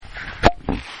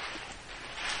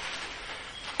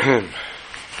Baruchim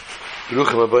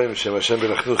Abayim Shem Hashem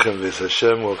Berachnuchem V'es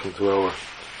Hashem. Welcome to our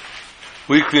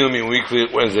weekly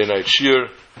Wednesday night shiur.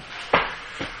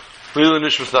 Leila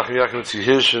Nishmas Nachum Yaakov Tzvi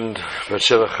Hirsch and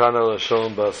Batsheva Chana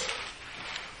Lashon Bas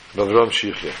Bavram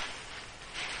Shichya.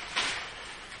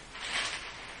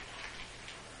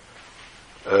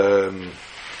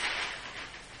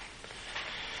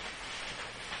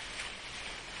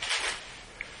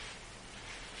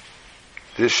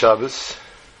 This Shabbos,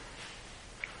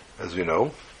 as we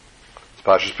know, it's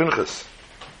Parshas Pinchas.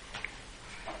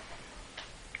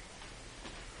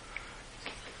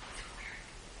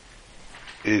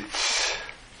 It's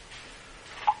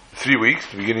 3 weeks,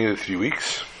 the beginning of the 3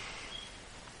 weeks.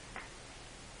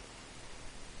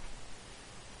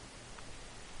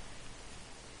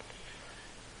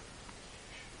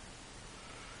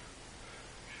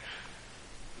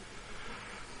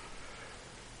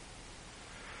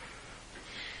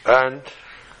 And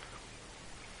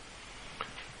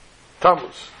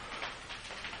Tammuz,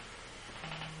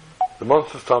 the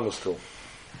month of Tammuz still.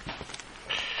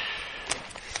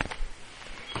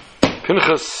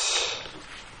 Pinchas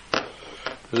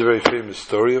is a very famous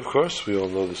story, of course. We all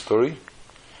know the story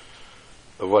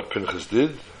of what Pinchas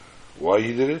did, why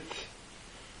he did it.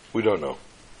 We don't know.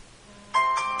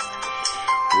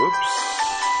 Whoops.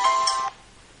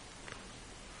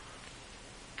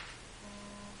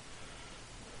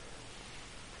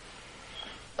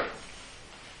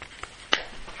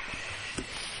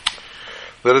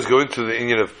 Let us go into the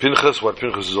inyan of Pinchas, what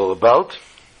Pinchas is all about.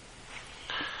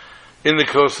 In the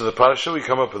course of the parasha, we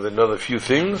come up with another few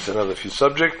things, another few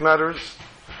subject matters.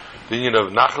 The inyan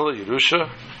of Nachal, Yerusha,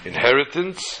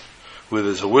 inheritance, where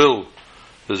there's a will,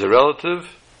 there's a relative.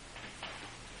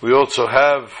 We also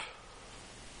have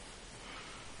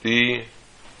the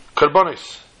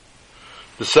Karbonis,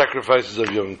 the sacrifices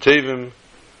of Yom Tevim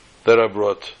that are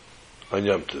brought on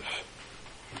Yom Tov.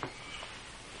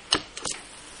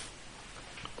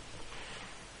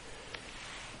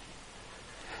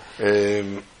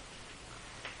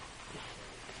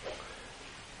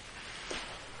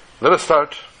 Let us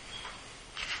start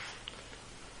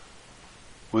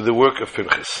with the work of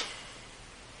Pinchas.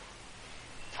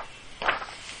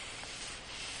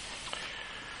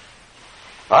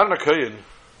 Aaron HaKohen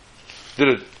did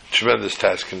a tremendous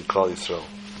task in Klal Yisrael.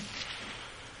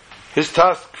 His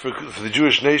task for the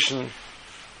Jewish nation,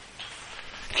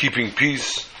 keeping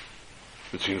peace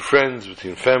between friends,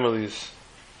 between families,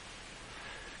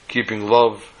 keeping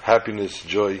love, happiness,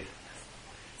 joy.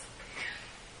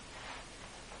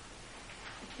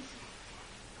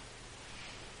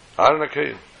 Aaron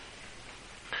HaKohen.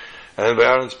 And by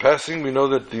Aaron's passing, we know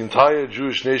that the entire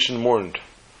Jewish nation mourned.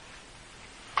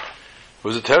 It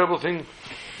was a terrible thing.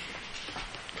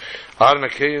 Aaron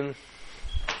HaKohen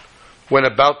went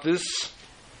about this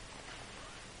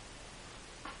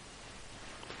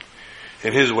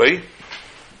in his way.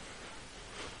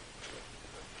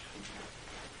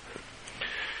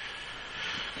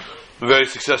 Very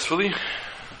successfully,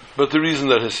 but the reason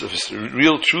that his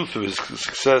real truth of his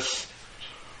success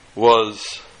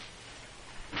was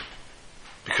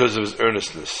because of his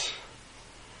earnestness,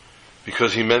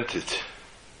 because he meant it.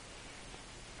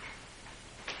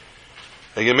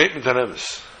 And you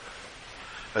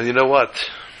know what?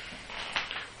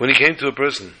 When he came to a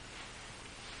person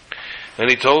and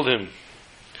he told him,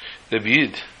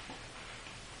 Nebiyid,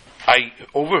 I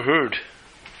overheard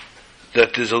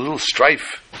that there's a little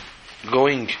strife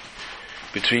going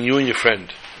between you and your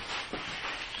friend.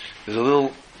 There's a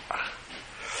little,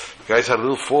 guys had a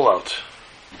little fallout.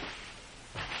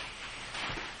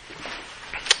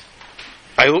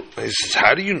 He says,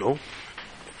 how do you know?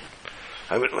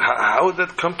 I mean, how would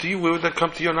that come to you? Where would that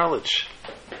come to your knowledge?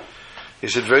 He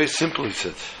said, very simple, he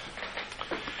said.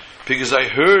 Because I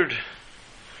heard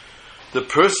the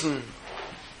person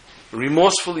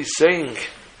remorsefully saying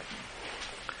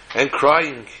and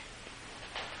crying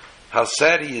how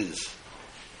sad he is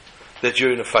that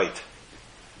you're in a fight,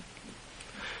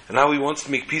 and how he wants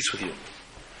to make peace with you.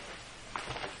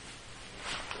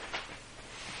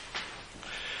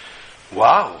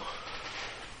 Wow!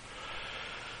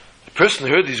 The person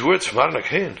heard these words from Aaron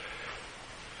HaKohen,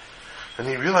 and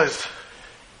he realized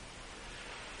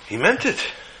he meant it.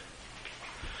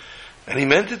 And he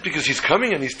meant it because he's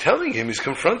coming and he's telling him, he's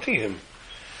confronting him,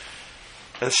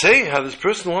 and saying how this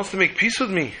person wants to make peace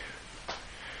with me.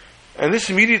 And this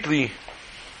immediately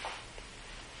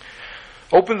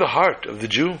opened the heart of the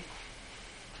Jew,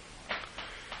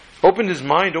 opened his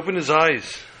mind, opened his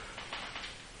eyes.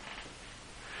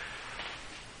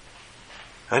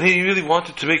 And he really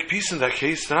wanted to make peace in that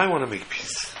case, then I want to make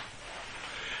peace.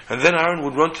 And then Aaron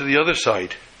would run to the other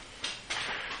side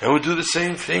And would do the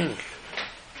same thing.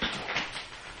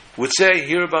 Would say, I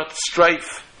hear about the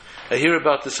strife, I hear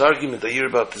about this argument, I hear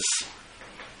about this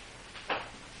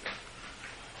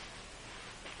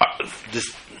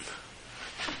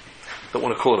don't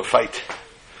want to call it a fight.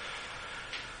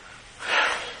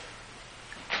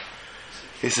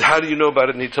 He said, how do you know about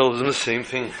it? And he told him the same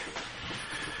thing.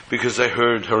 Because I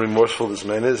heard how remorseful this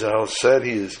man is, how sad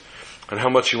he is, and how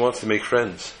much he wants to make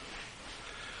friends.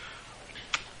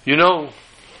 You know,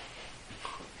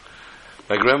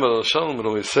 my grandmother Shalom would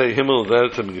always say, Himmel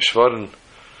wertem geschworen,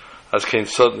 as kein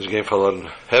Sod nicht gehen verloren.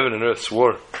 Heaven and earth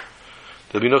swore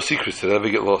there'll be no secrets that ever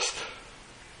get lost.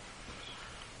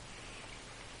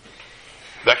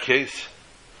 That case,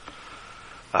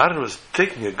 Aaron was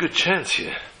taking a good chance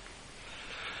here.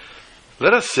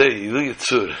 Let us say, Ilu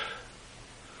Yitzur,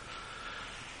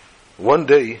 one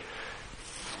day,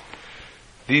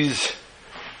 these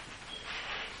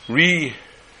re-bonded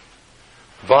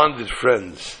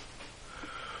friends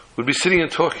would be sitting and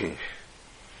talking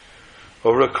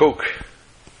over a Coke,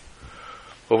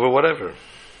 over whatever.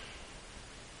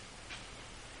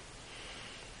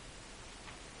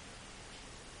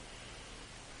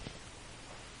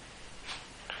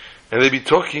 And they'd be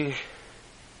talking,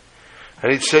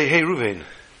 and he'd say, hey Ruvain,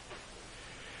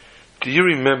 do you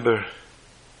remember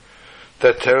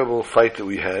that terrible fight that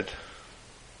we had?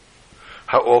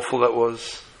 How awful that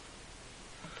was?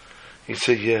 He'd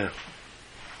say, yeah.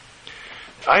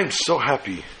 I'm so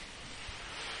happy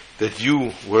that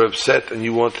you were upset and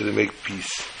you wanted to make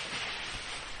peace.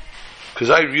 Because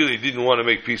I really didn't want to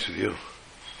make peace with you.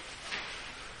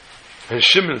 And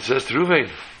Shimon says to Ruvain,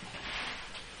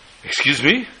 excuse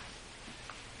me?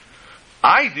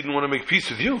 I didn't want to make peace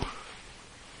with you.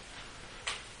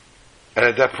 And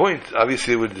at that point,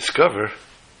 obviously, they would discover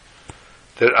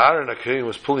that Aaron and Akain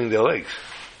was pulling their legs.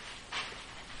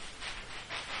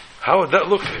 How would that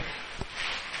look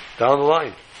down the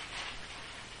line?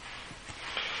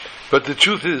 But the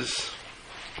truth is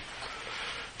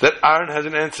that Aaron has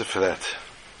an answer for that.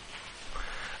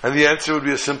 And the answer would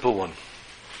be a simple one.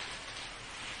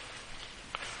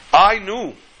 I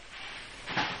knew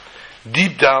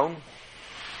deep down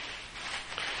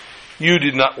you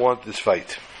did not want this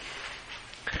fight.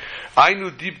 I knew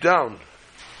deep down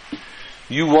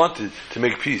you wanted to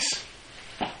make peace.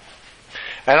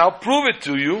 And I'll prove it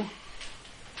to you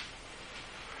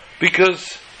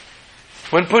because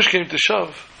when push came to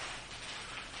shove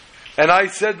and I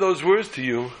said those words to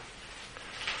you,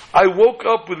 I woke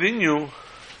up within you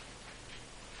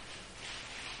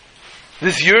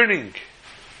this yearning.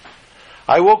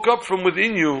 I woke up from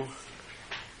within you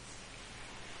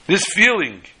this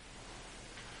feeling.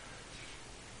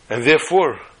 And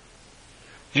therefore,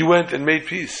 you went and made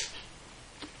peace.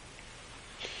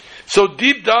 So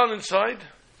deep down inside,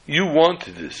 you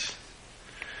wanted this.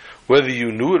 Whether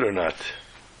you knew it or not,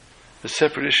 a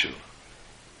separate issue.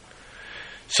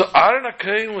 So Aaron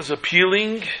Akain was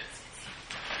appealing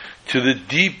to the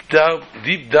deep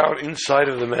down inside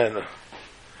of the man,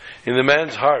 in the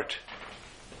man's heart,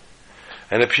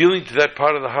 and appealing to that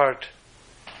part of the heart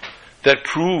that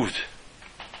proved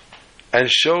and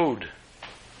showed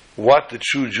what the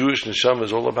true Jewish neshama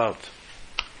is all about.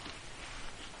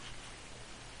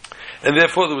 And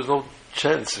therefore there was no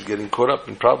chance of getting caught up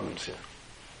in problems here.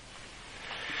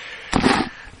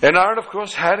 And Aaron, of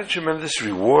course, had a tremendous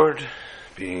reward,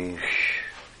 being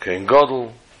Kohen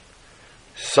Gadol,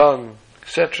 son,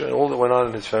 etc., and all that went on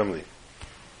in his family.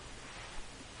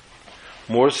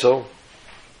 More so,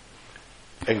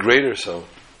 and greater so,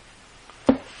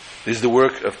 is the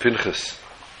work of Pinchas,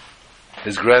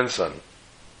 his grandson.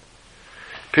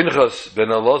 Pinchas ben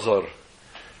Elazar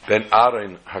ben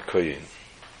Aaron HaKohen.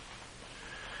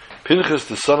 Pinchas,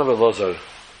 the son of Elazar,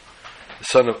 the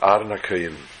son of Aaron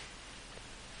HaKohen.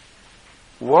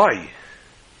 Why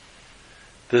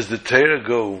does the Torah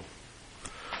go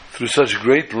through such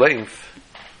great length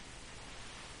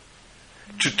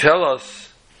to tell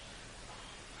us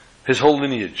his whole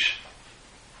lineage?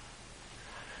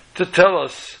 To tell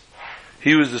us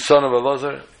he was the son of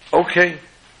Elazar? Okay.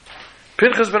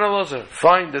 Pinchas ben Elazar.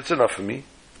 Fine, that's enough for me.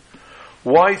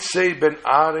 Why say ben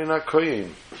Aaron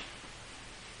HaKohen?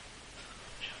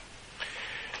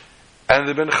 And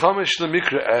the Ben Chamish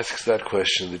Lemikra asks that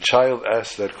question. The child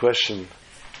asks that question.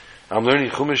 I'm learning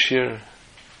Chumash here,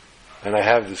 and I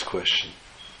have this question.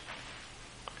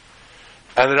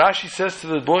 And the Rashi says to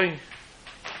the boy,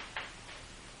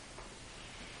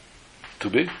 too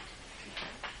big?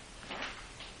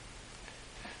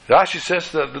 Rashi says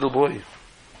to that little boy,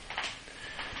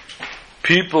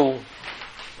 people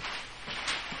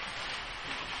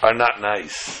are not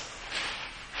nice.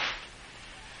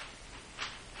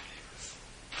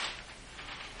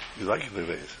 You like it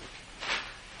today?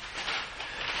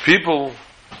 People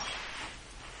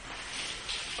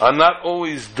are not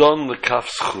always done the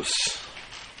kafschus.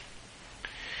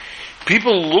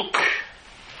 People look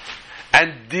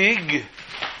and dig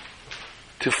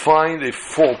to find a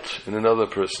fault in another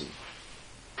person.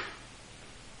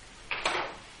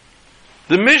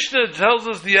 The Mishnah tells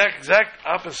us the exact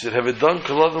opposite. Have it done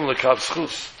koladim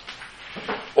lekavschus.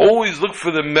 Always look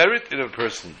for the merit in a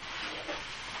person.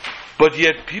 But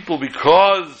yet people,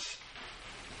 because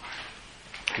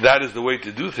that is the way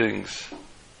to do things,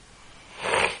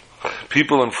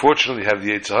 people unfortunately have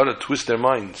the Yetzer Hara twist their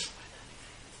minds.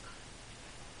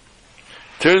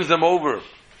 Turns them over.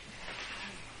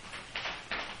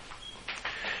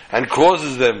 And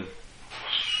causes them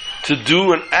to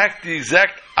do and act the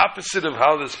exact opposite of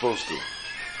how they're supposed to.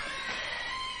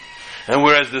 And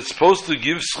whereas they're supposed to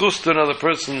give schus to another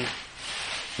person,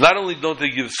 not only don't they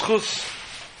give schus,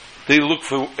 they look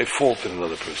for a fault in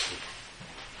another person.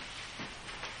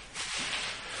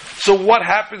 So what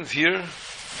happens here?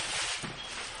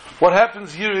 What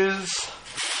happens here is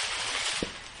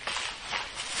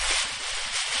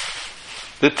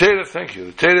the Torah, thank you,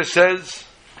 the Torah says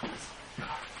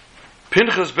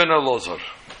Pinchas ben Elazar.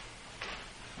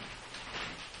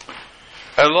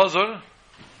 Elazar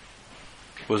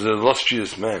was an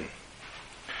illustrious man.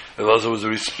 Elazar was a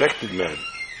respected man.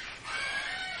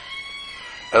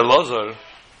 Elazar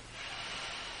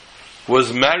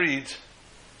was married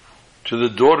to the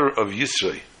daughter of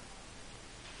Yisrei.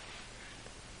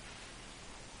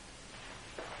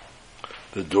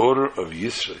 The daughter of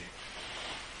Yisrei.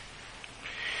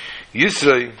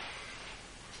 Yisrei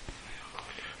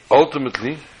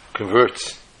ultimately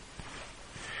converts.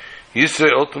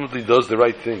 Yisrei ultimately does the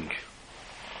right thing.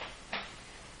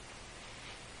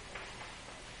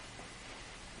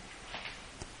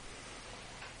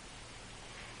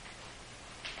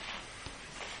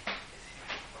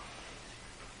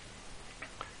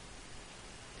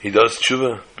 He does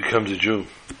tshuva, becomes a Jew.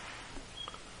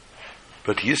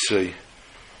 But Yisrei,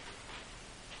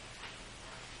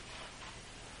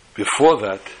 before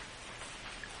that,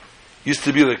 used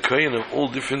to be the kohen of all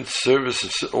different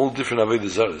services, all different avodah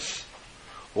zaros,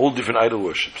 all different idol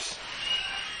worships.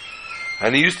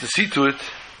 And he used to see to it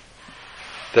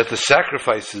that the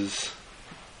sacrifices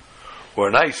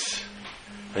were nice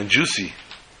and juicy.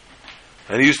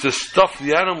 And he used to stuff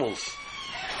the animals,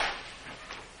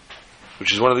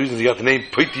 which is one of the reasons he got the name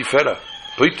Potifera.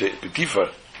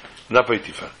 Potiphar, not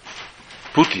Potiphar.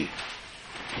 Puti.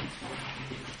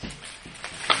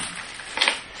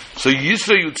 So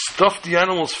Yisrael would stuff the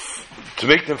animals to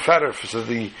make them fatter, so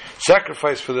the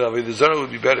sacrifice for the Avodah Zarah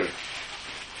would be better.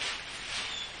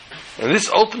 And this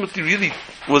ultimately really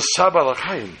was Sabah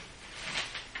L'chaim.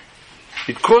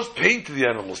 It caused pain to the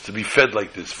animals to be fed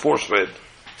like this, force-fed.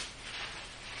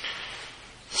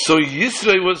 So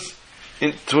Yisrael was,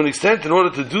 to an extent, in order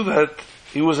to do that,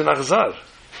 he was an Achzar.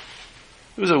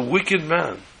 He was a wicked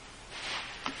man.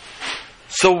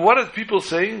 So what are people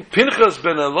saying? Pinchas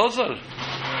ben Elazar.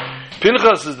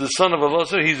 Pinchas is the son of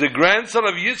Elazar. He's the grandson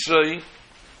of Yisrael.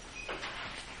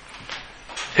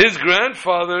 His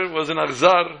grandfather was an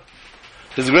Achzar.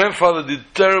 His grandfather did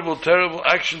terrible, terrible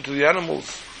action to the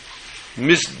animals.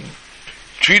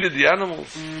 Mistreated the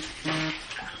animals.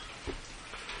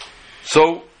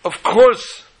 So, of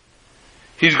course,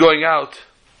 he's going out.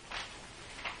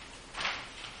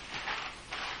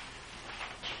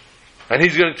 And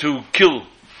he's going to kill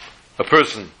a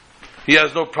person. He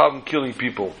has no problem killing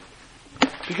people.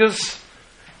 Because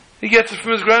he gets it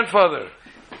from his grandfather.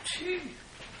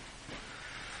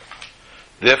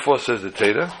 Therefore, says the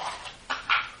Torah,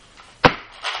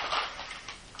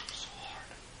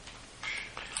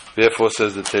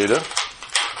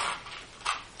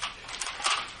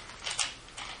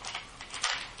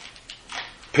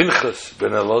 Pinchas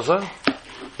ben Elazar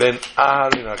ben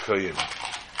Aaron HaKohen.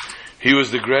 He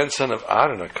was the grandson of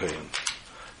Aaron HaKohen.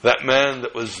 That man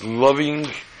that was loving,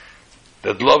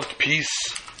 that loved peace,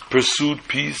 pursued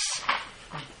peace,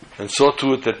 and saw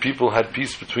to it that people had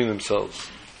peace between themselves.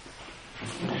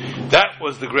 That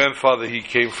was the grandfather he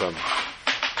came from.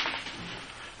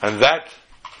 And that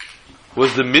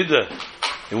was the midah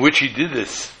in which he did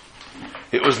this.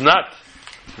 It was not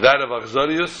that of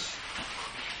Achzarius,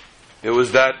 it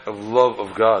was that of love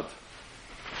of God.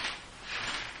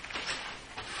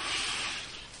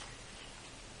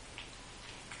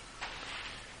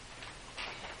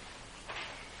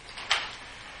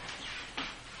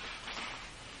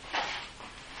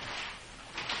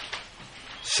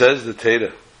 Says the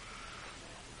Torah,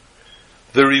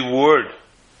 the reward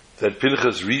that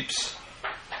Pinchas reaps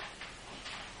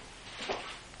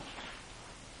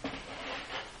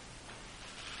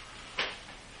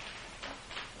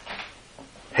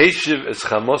Heishiv es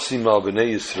chamosim al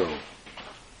b'nei Yisrael.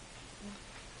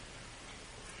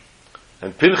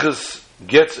 And Pinchas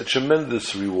gets a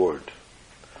tremendous reward.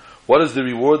 What is the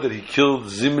reward? That he killed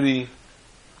Zimri,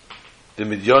 the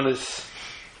Midyanis.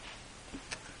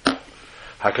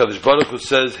 HaKadosh Baruch Hu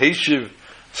says, Heishiv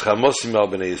es chamosim al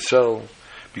b'nei Yisrael,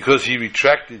 because he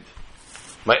retracted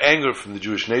my anger from the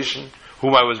Jewish nation,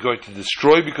 whom I was going to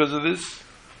destroy because of this.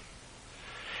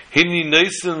 Hini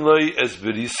neisen loy es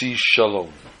berisi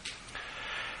shalom.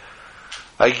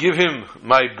 I give him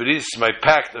my bris, my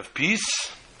pact of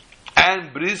peace,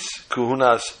 and bris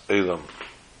kuhunas elam.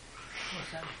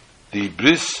 The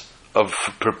bris of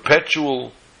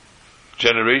perpetual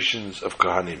generations of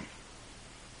Kohanim.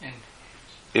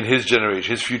 In his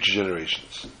generation, his future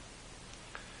generations.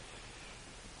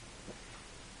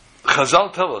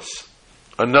 Chazal tell us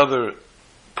another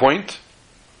point.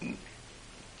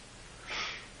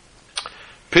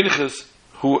 Pinchas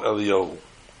hu Eliyahu.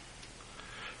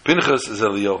 Pinchas is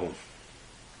Eliyahu.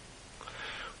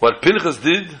 What Pinchas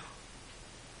did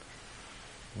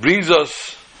brings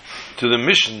us to the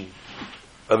mission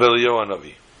of Eliyahu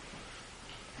Hanavi.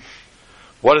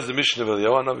 What is the mission of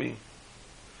Eliyahu Hanavi?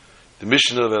 The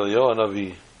mission of Eliyahu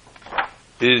Hanavi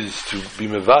is to be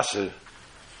mevaser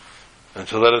and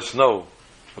to let us know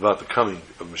about the coming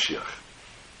of Mashiach.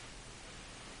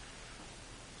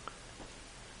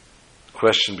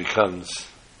 Question becomes,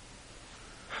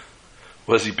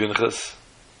 was he Pinchas?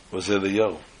 Was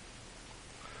Eliyahu?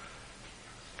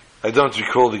 I don't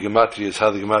recall the Gematrias,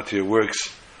 how the Gematria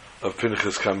works of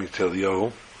Pinchas coming to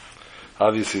Eliyahu.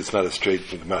 Obviously it's not a straight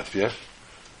Gematria,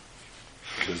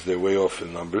 because they're way off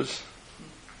in numbers.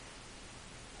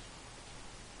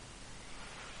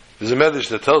 There's a Medrash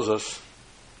that tells us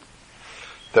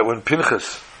that when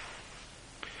Pinchas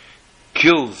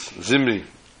kills Zimri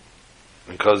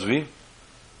and Kozbi,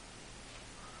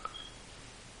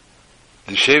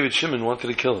 the Shevet Shimon wanted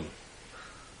to kill him.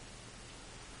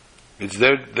 It's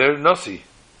their Nasi.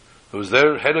 It was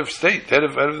their head of state, head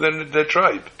of their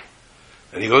tribe.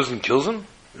 And he goes and kills him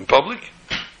in public.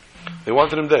 They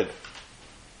wanted him dead.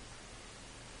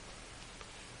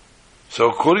 So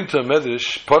according to a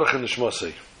Medrash, Parach and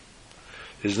Nishmasei,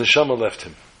 his neshama left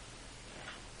him.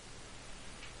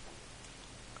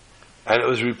 And it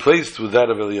was replaced with that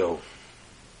of Eliyahu.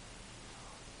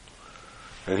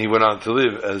 And he went on to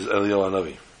live as Eliyahu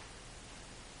Hanavi.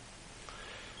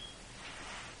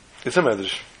 It's a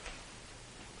medrash.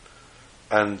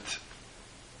 And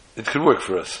it could work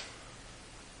for us.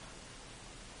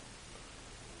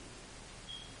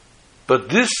 But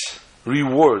this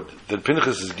reward that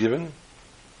Pinchas is given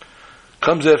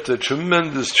comes after a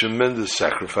tremendous, tremendous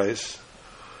sacrifice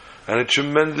and a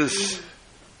tremendous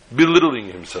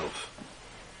belittling himself.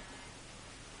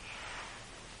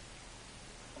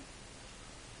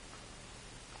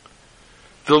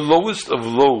 The lowest of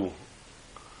low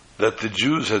that the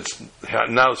Jews had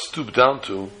now stooped down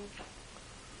to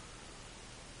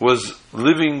was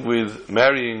living with,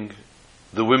 marrying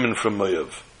the women from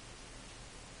Moav.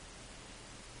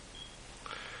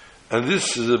 And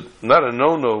this is not a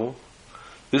no-no.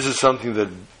 This is something that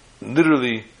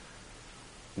literally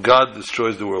God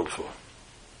destroys the world for.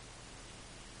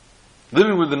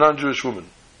 Living with a non-Jewish woman.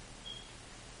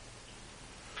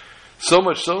 So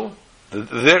much so that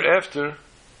thereafter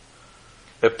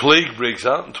a plague breaks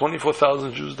out and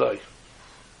 24,000 Jews die.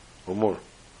 Or more.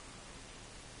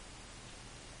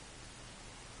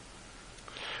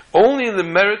 Only in the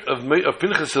merit of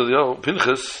Pinchas Eliyahu,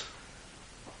 Pinchas,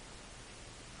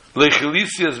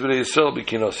 Leichelisias b'nei Yisrael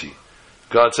b'kinasi.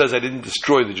 God says, I didn't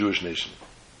destroy the Jewish nation.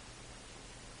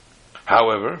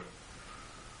 However,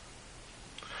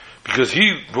 because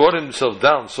he brought himself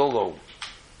down so low,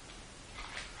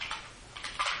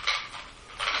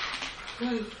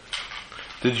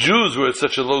 the Jews were at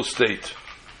such a low state.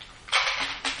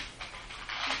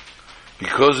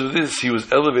 Because of this, he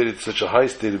was elevated to such a high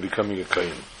state of becoming a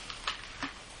Kohen.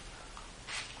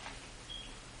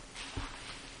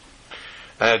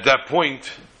 And at that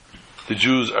point, the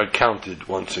Jews are counted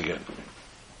once again.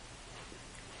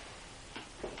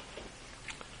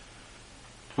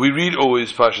 We read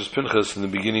always Parshas Pinchas in the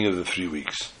beginning of the 3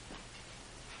 weeks.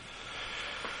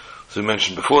 As I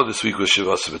mentioned before, this week was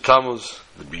Shavas B'Tammuz,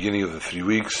 the beginning of the 3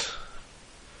 weeks.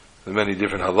 There are many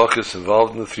different halachas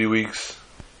involved in the 3 weeks.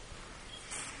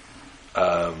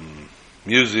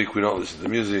 Music, we don't listen to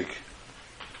music.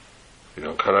 We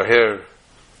don't cut our hair.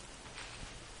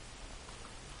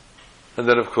 And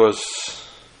then, of course,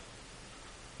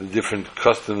 the different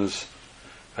customs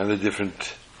and the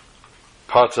different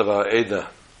parts of our Eidah.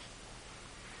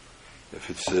 If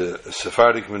it's a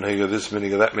Sephardic minhag or this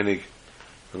minhag or that minhag,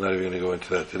 we're not even going to go into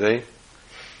that today.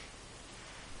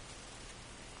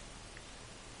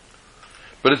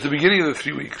 But it's the beginning of the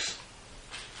 3 weeks.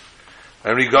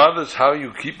 And regardless how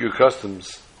you keep your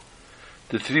customs,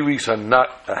 the 3 weeks are not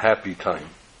a happy time.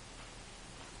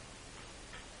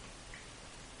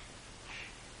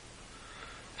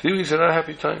 Three weeks are not a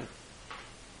happy time.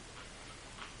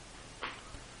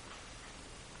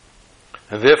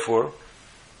 And therefore,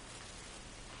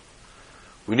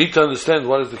 we need to understand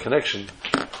what is the connection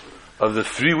of the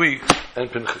 3 weeks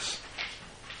and Pinchas.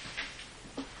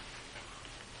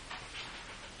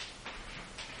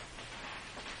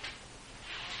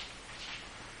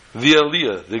 The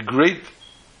Aliyah, the great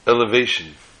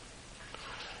elevation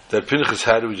that Pinchas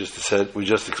had, we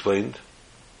just explained,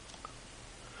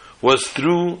 was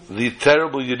through the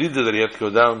terrible Yerida that he had to go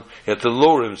down. He had to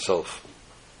lower himself.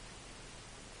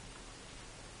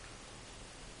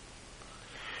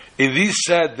 In these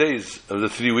sad days of the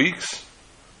 3 weeks,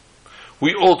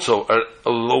 we also are at a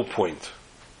low point.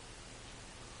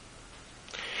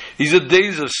 These are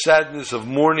days of sadness, of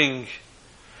mourning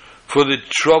for the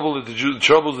troubles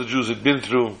the Jews had been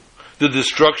through, the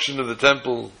destruction of the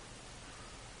temple,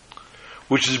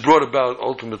 which has brought about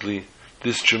ultimately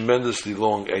this tremendously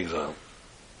long exile.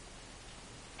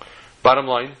 Bottom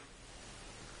line,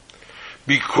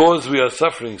 because we are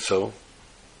suffering so,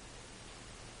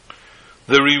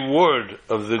 the reward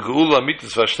of the Geula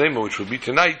Amitis Vashlema, which will be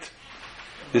tonight,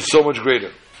 is so much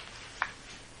greater.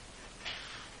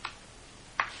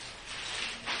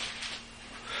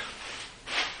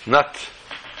 Not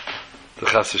the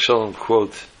Chas v'Shalom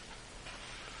quote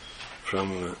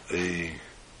from a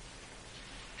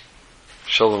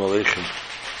Shalom Aleichem,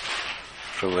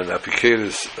 from an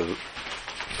Apikeris of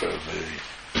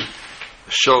a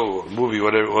show, movie,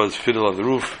 whatever it was, Fiddle on the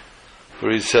Roof,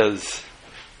 where he says,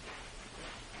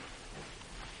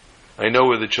 I know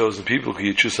we're the chosen people, could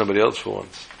you choose somebody else for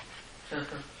once? The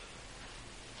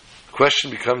question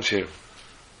becomes here,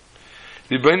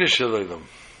 Ribono Shel Olam,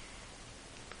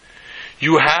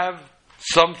 you have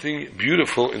something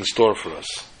beautiful in store for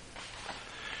us.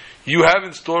 You have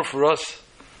in store for us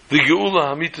the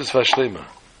Geula Hamitis Vashlema.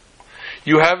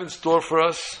 You have in store for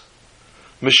us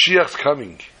Mashiach's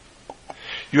coming.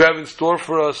 You have in store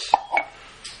for us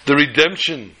the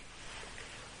redemption,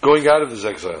 going out of this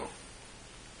exile.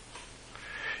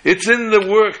 It's in the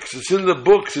works, it's in the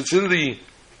books, it's in the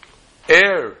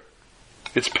air.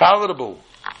 It's palatable.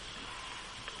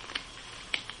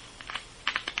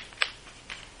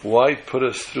 Why put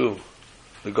us through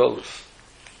the Golus?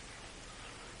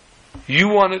 You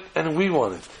want it and we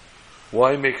want it.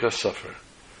 Why make us suffer?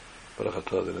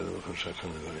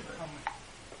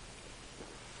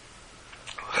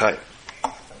 Chai.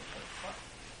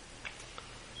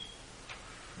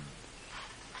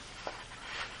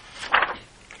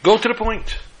 Go to the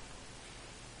point.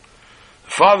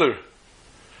 The father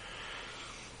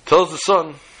tells the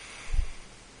son,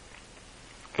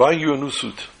 buying you a new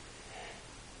suit.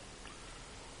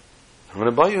 I'm going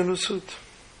to buy you a new suit.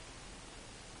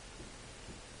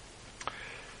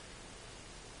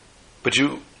 But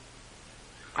you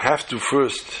have to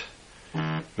first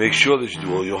make sure that you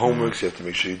do all your homeworks. You have to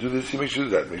make sure you do this, you make sure you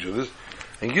do that, make sure this.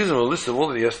 And gives him a list of all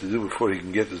that he has to do before he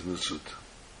can get his new suit.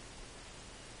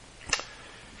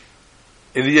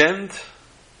 In the end,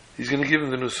 he's going to give him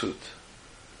the new suit.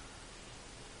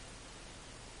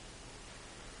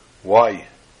 Why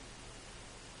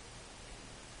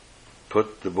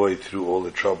put the boy through all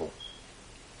the trouble?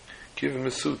 Give him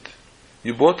a suit.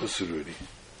 You bought the suit already.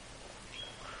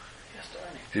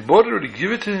 He bought it already.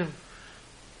 Give it to him.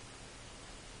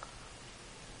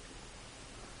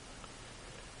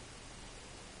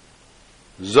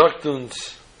 Sagt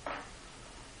uns,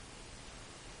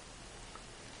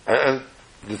 and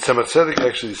the Tzemach Tzedek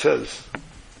actually says,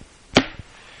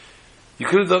 you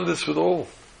could have done this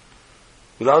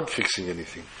without fixing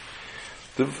anything.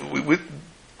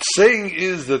 Saying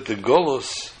is that the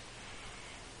Golus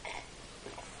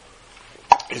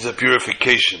is a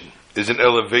purification, is an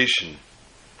elevation,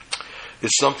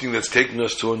 is something that's taking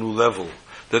us to a new level,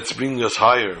 that's bringing us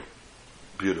higher.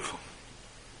 Beautiful.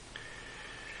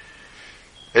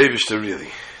 Eibishter, really,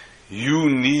 you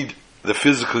need the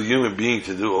physical human being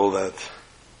to do all that.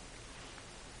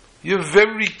 You're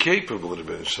very capable,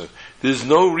 Ribono Shel Olam. There's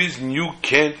no reason you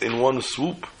can't, in one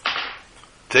swoop,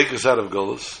 take us out of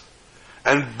Golus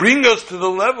and bring us to the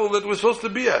level that we're supposed to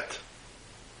be at.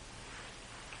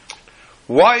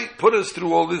 Why put us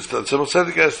through all this stuff? So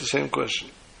Tzedek asked the same question.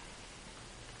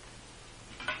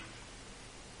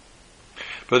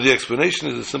 But the explanation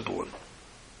is a simple one.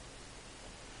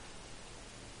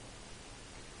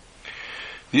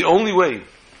 The only way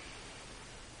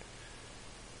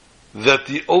that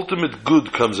the ultimate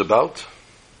good comes about,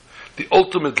 the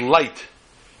ultimate light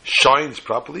shines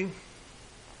properly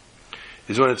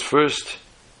is when it's first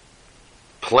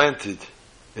planted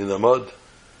in the mud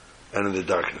and in the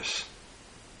darkness.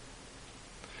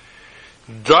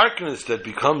 Darkness that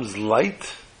becomes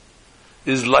light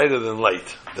is lighter than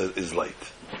light that is light.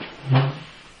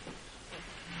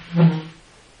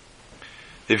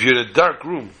 If you're in a dark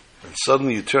room and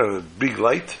suddenly you turn on a big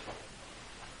light,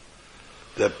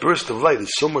 that burst of light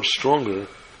is so much stronger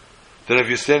than if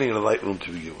you're standing in a light room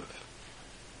to begin with.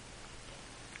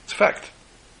 It's a fact.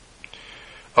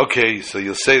 Okay, so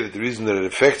you'll say that the reason that it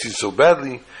affects you so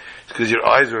badly is because your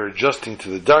eyes are adjusting to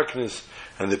the darkness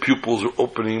and the pupils are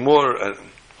opening more. And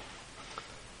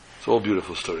it's all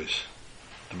beautiful stories.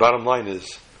 The bottom line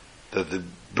is that the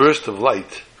burst of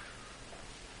light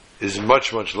is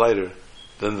much, much lighter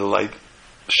than the light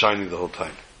shining the whole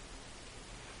time.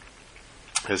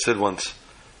 I said once,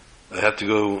 I had to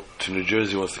go to New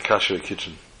Jersey once to kasher a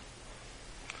kitchen.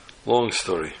 Long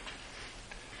story.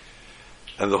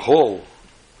 And the hall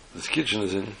this kitchen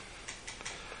is in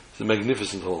is a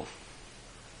magnificent hall.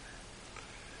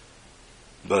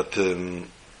 But a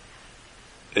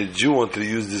Jew wanted to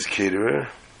use this caterer,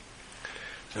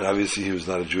 and obviously he was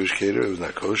not a Jewish caterer, it was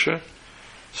not kosher,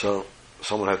 so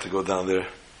someone had to go down there.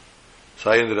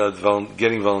 So I ended up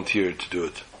getting volunteered to do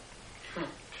it. So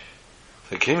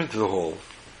I came into the hall,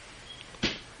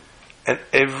 and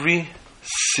every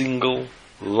single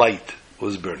light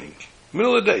was burning.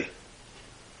 Middle of the day.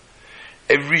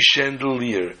 Every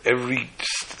chandelier, every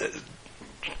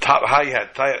top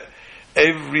hi-hat,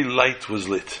 every light was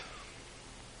lit.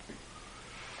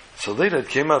 So later I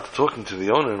came out talking to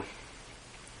the owner.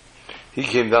 He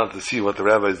came down to see what the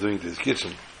rabbi is doing to his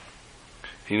kitchen.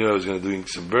 He knew I was going to do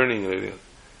some burning and everything.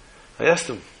 I asked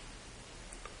him,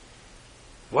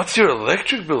 "What's your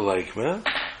electric bill like, man?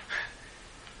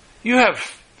 You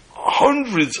have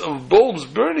hundreds of bulbs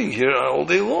burning here all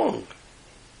day long."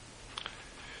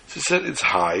 So he said, "It's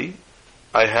high.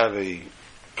 I have a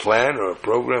plan or a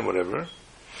program, whatever."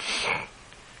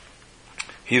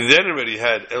 He then already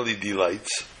had LED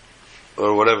lights,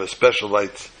 or whatever, special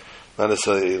lights, not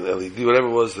necessarily LED, whatever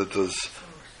it was that was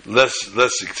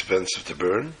less expensive to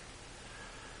burn.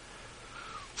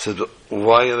 Said,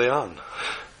 "Why are they on?"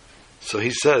 So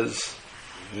he says,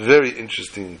 very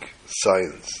interesting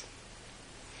science.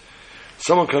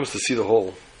 Someone comes to see the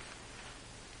hall.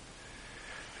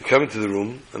 They come into the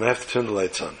room, and I have to turn the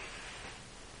lights on.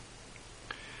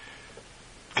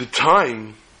 The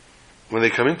time when they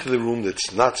come into the room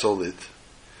that's not so lit,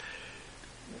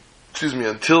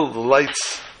 until the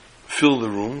lights fill the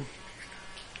room,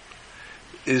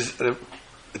 is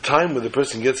a time where the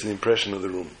person gets an impression of the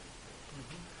room.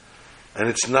 And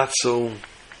it's not so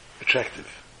attractive.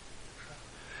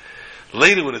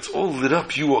 Later, when it's all lit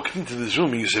up, you walk into this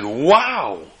room and you say,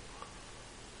 "Wow!"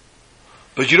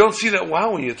 But you don't see that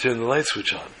wow when you turn the light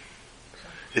switch on.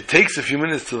 It takes a few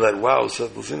minutes till that wow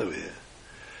settles in over here.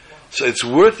 So it's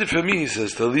worth it for me, he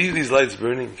says, to leave these lights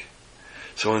burning.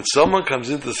 So when someone comes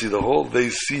in to see the hall, they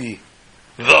see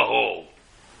the hall.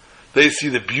 They see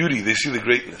the beauty, they see the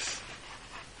greatness.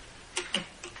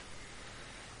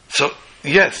 So,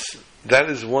 yes, that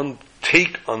is one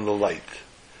take on the light.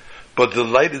 But the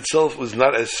light itself was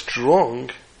not as strong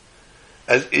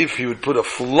as if he would put a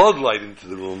floodlight into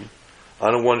the room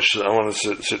on a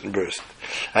certain burst.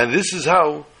 And this is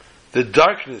how the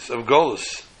darkness of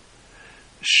Golus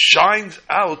shines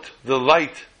out the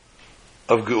light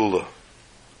of Geula.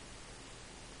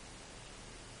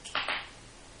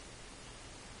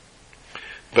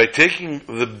 By taking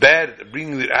the bad,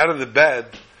 bringing it out of the bad,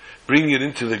 bringing it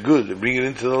into the good, and bringing it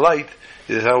into the light,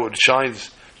 is how it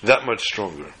shines that much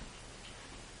stronger.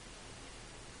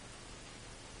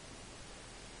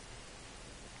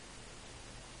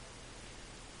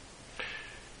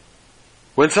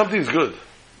 When something's good,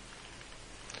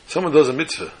 someone does a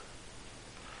mitzvah,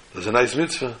 does a nice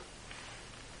mitzvah,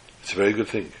 it's a very good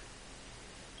thing.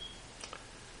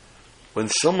 When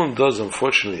someone does,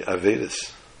 unfortunately,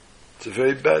 Avedas, it's a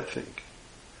very bad thing.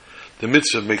 The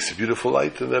mitzvah makes a beautiful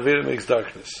light, and the Aveda makes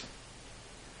darkness.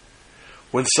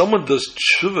 When someone does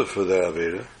tshuva for their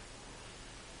Aveda,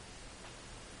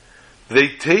 they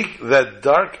take that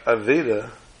dark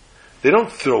Aveda, they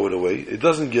don't throw it away, it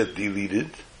doesn't get deleted,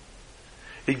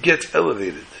 it gets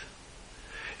elevated.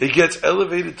 It gets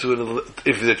elevated to,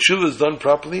 if the tshuva is done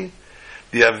properly,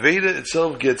 the Aveda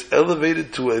itself gets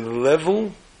elevated to a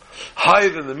level higher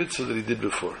than the mitzvah that he did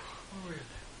before.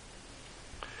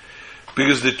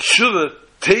 Because the tshuva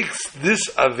takes this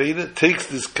Aveda, takes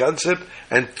this concept,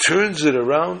 and turns it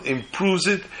around, improves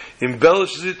it,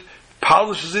 embellishes it,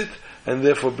 polishes it, and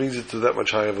therefore brings it to that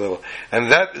much higher level.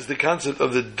 And that is the concept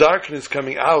of the darkness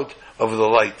coming out of the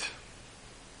light.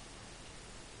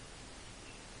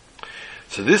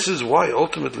 So this is why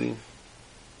ultimately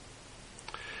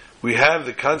we have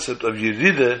the concept of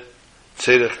Yerida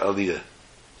Tzerech Aliyah.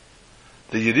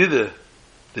 The Yerida,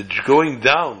 the going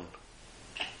down,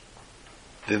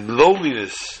 the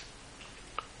lowliness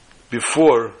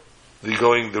before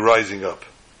the rising up.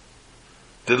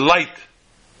 The light,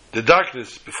 the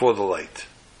darkness before the light.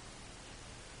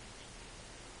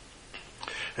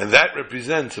 And that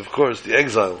represents, of course, the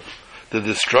exile, the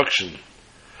destruction.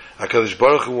 HaKadosh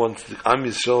Baruch Hu wants the Am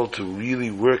Yisrael to really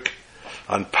work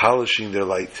on polishing their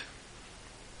light.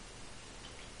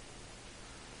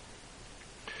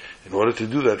 In order to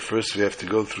do that, first we have to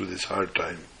go through this hard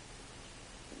time.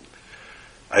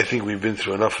 I think we've been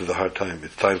through enough of the hard time.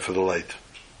 It's time for the light.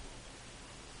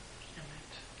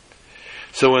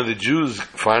 So when the Jews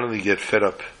finally get fed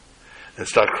up and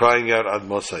start crying out Ad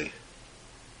Mosai,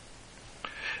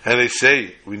 and they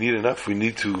say, we need enough, we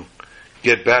need to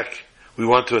get back, we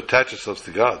want to attach ourselves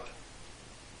to God,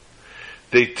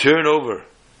 they turn over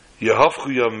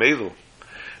Yehavchu Yamelu,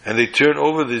 and they turn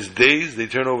over these days, they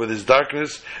turn over this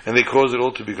darkness, and they cause it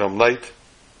all to become light.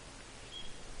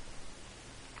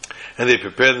 And they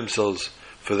prepare themselves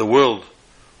for the world,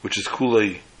 which is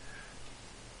Kulei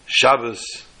Shabbos,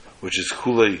 which is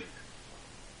Kulei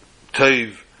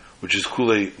Taiv, which is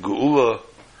Kulei Geula,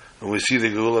 and we see the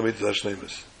Geula Mitzvah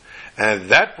Shleimus. And at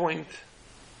that point,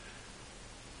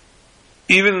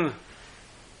 even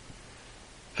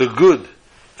the good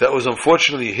that was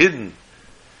unfortunately hidden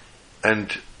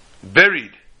and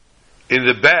buried in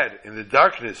the bad, in the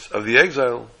darkness of the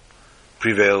exile,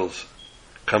 prevails,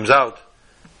 comes out,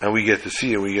 and we get to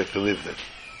see and we get to live there.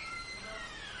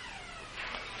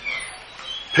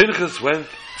 Pinchas went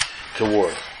to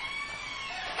war.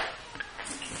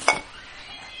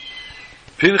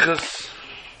 Pinchas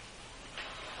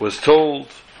was told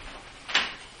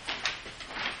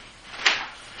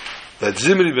that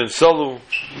Zimri ben Salu,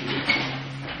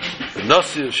 the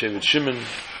Nasi of Shevet Shimon,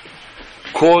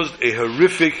 caused a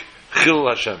horrific Chil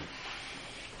Hashem.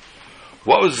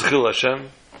 What was Chil Hashem?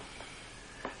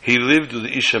 He lived with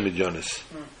the Isha Midyanis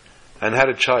and had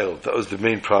a child. That was the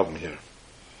main problem here.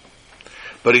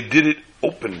 But he did it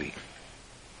openly.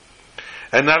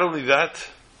 And not only that,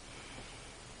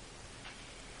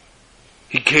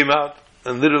 he came out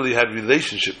and literally had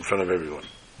relationship in front of everyone.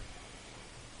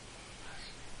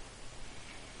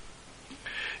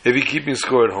 If you're keeping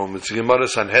score at home, it's Gemara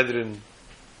Sanhedrin,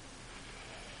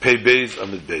 Pei Beis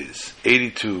Amid Beis,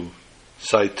 82,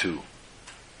 side 2.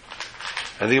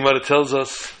 And the Gemara tells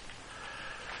us,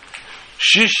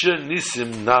 Shisha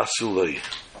Nisim Nasulei.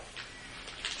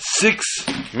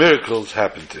 6 miracles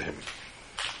happened to him.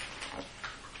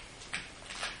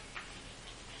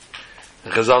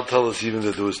 And Chazal tell us even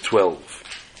that there was 12.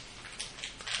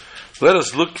 Let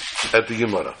us look at the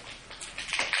Gemara.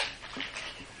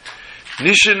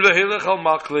 Nishin v'helech al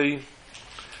maklei.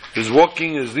 Is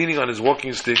leaning on his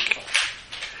walking stick.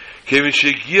 Kevin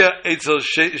shegia etzel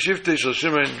shiftei shel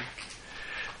Shimon.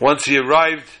 Once he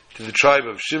arrived to the tribe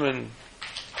of Shimon,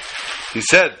 he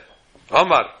said,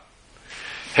 Amar,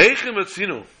 Heichem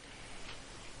etzinu.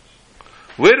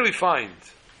 Where do we find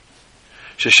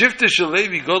Sheshifte shel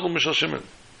Levi godel mishal Shimon,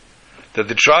 that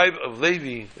the tribe of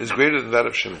Levi is greater than that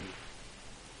of Shimon?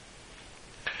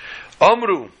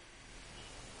 Amru,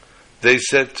 they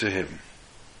said to him.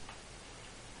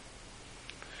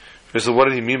 So what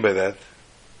did he mean by that?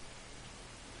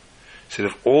 He said,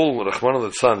 if all Rahman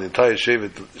al-Litzan, the entire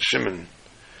Shevet Shimon,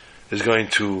 is going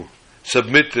to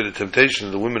submit to the temptation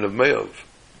of the women of Me'ov,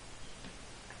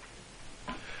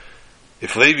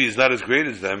 if Levi is not as great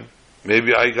as them,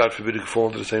 maybe I, God forbid, could fall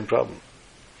into the same problem.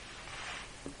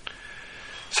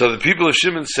 So the people of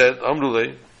Shimon said,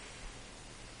 Amrulei,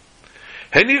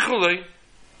 Henichulei,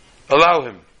 allow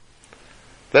him.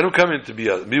 Let him come in to be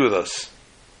with us.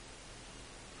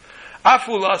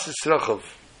 Afu las israchav.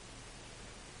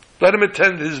 Let him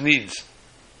attend his needs.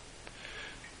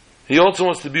 He also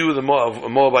wants to be with a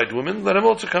Moabite woman. Let him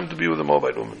also come to be with a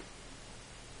Moabite woman.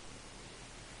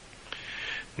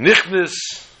 Nichnis,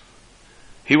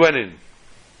 he went in.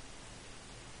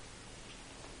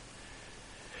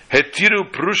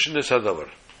 Hetiru prushnes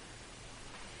hadavar.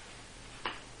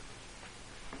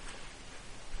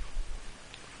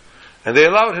 And they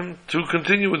allowed him to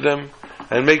continue with them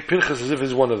and make Pinchas as if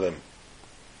he's one of them.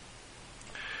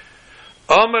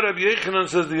 Amar Rabbi Yechanan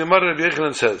says, the Gemara Rabbi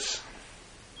Yechanan says,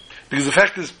 because the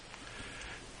fact is,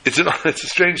 it's a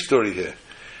strange story here.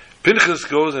 Pinchas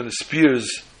goes and spears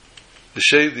the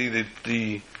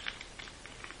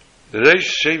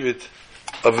Reish Shevet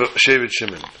of Shevet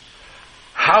Shimon.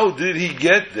 How did he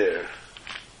get there?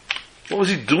 What was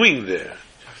he doing there?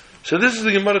 So this is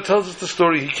the Gemara tells us the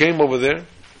story. He came over there,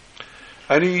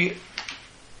 and he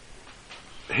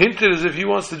hinted as if he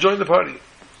wants to join the party.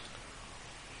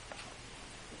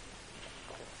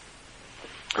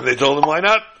 And they told him, why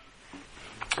not?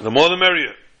 The more the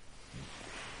merrier.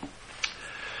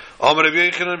 Amar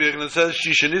Rabbi Yochanan says,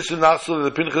 Shishanisu Nasul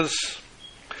the Pinchas.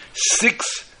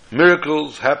 6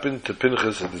 miracles happened to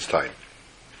Pinchas at this time.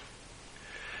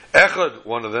 Echad,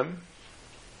 one of them,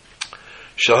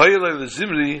 Shahayalai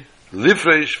Zimri,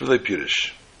 Lifresh V'lei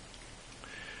Pirish.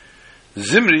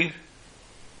 Zimri,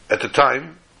 at the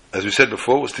time, as we said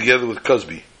before, was together with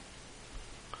Cosby.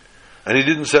 And he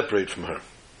didn't separate from her.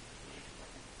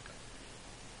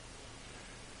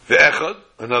 Ve'echad,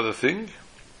 another thing,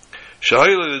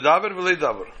 Shahayalai Davar V'lei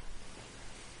Davar.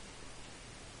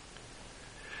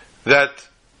 That,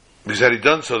 because had he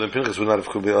done so, then Pinchas would not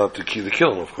have been allowed to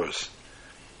kill him, of course.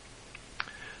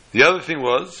 The other thing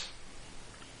was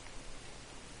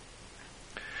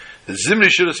that Zimri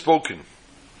should have spoken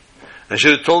and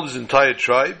should have told his entire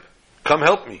tribe, come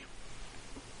help me.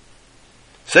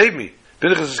 Save me.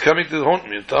 Pinchas is coming to hunt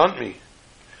me.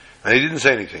 And he didn't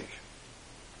say anything.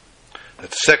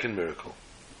 That's the second miracle.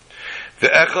 The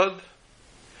Echad,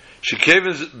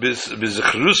 Shekevin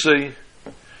Bizechrusei,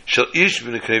 Shel Ish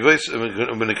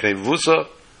B'neknevusa,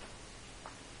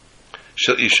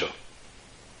 Shel Isha.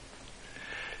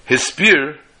 His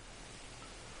spear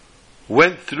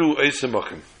went through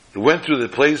Eisemokim. It went through the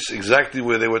place exactly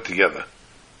where they were together.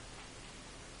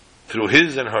 Through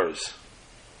his and hers.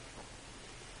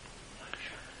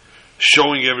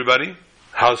 Showing everybody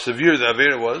how severe the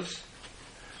Avera was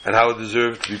and how it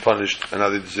deserved to be punished and how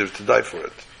they deserved to die for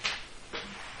it.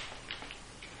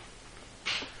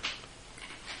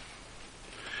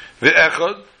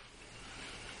 Ve'echad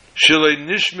Shelei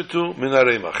Nishmetu Min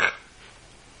HaRemach.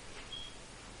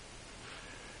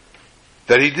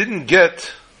 That he didn't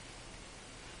get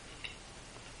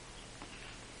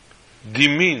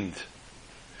demeaned.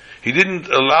 He didn't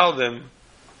allow them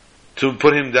to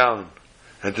put him down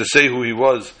and to say who he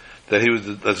was. That he was,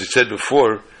 as I said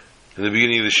before, in the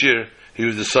beginning of the Shir, he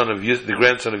was the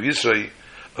grandson of Yisrael,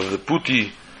 of the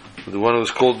Puti, the one who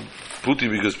was called Puti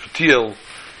because Putiel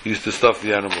used to stuff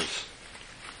the animals.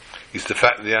 He used to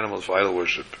fatten the animals for idol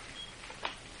worship.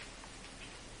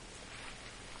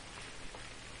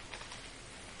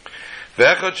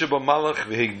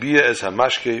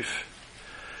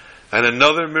 And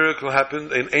another miracle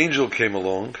happened. An angel came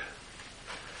along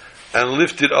and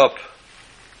lifted up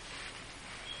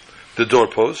the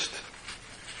doorpost.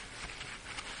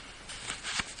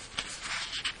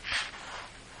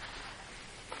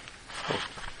 Oh.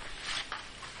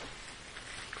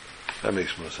 That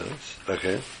makes more sense.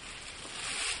 Okay.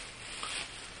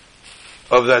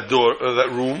 Of that door, of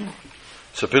that room,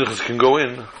 so Pinchas can go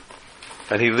in.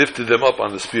 And he lifted them up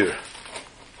on the spear.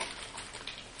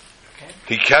 Okay.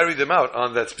 He carried them out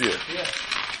on that spear. Yeah.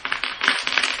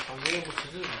 I was able to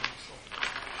do that.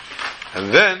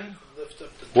 And then,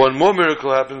 one more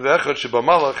miracle happened. And the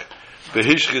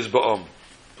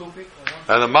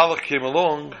Malach came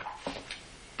along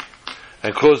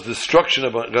and caused destruction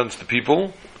against the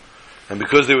people. And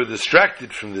because they were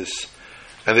distracted from this,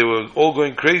 and they were all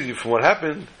going crazy from what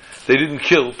happened, they didn't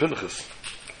kill Pinchas.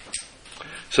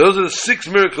 So those are the 6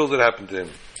 miracles that happened to him.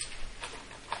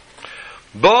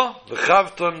 Ba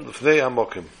v'chavton l'fnei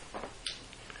hamokim.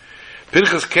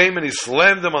 Pinchas came and he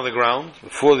slammed them on the ground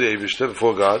before the Eivishter,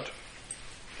 before God.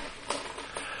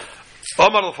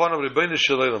 Amar l'fanav Rebbeinu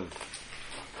shel Olam.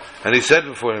 And he said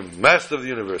before him, Master of the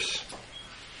universe,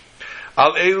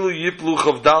 Al elu yiplu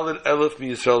chavdalid elef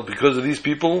mi Yisrael. Because of these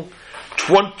people,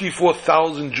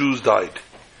 24,000 Jews died.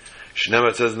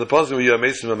 Shneimar says in the Pasuk, "V'yu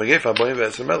amesim v'magef habayim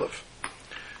v'esem elef."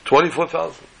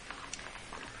 24,000.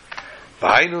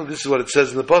 This is what it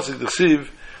says in the pasuk. The Chsiv,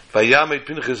 Vayamei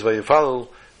Pinchas Vayifalel.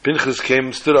 Pinchas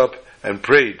came, stood up, and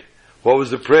prayed. What was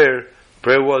the prayer? The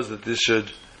prayer was that this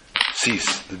should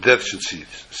cease. The death should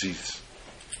cease.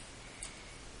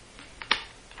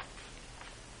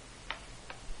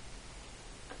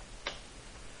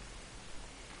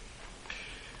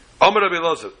 Amar Rabbi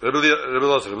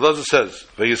Elazar says,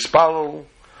 Vayispalel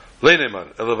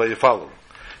Leineman Ela Vayifalel.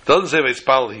 It doesn't say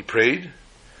Vayspalel, he prayed,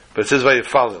 but it says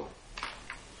Vayifalel,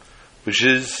 which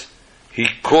is, he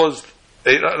caused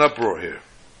an uproar here.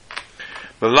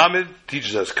 Melamed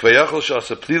teaches us, Kvayachol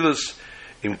Shasa Plilas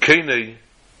Im Keinei,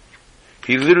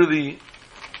 he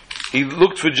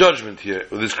looked for judgment here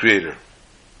with his creator.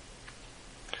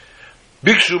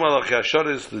 Bikshu Malachi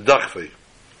Asharis the Dachvei.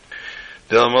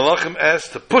 The Malachim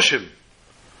asked to push him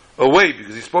away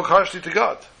because he spoke harshly to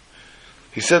God.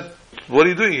 He said, "What are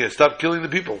you doing here? Stop killing the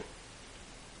people."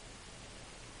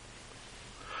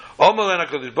 Omer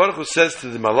HaKadosh Baruch Hu says to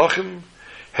the Malachim,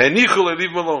 "Henichu leave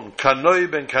him alone. Kanoi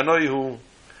ben kanoi hu,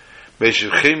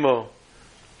 Meshiv Chemo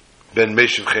ben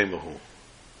Meshiv Chemo hu."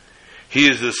 He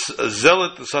is a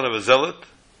zealot, the son of a zealot,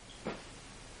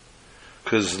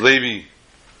 because Levi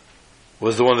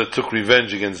was the one that took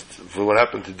revenge for what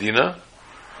happened to Dinah.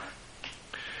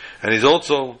 And he's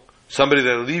also somebody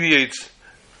that alleviates.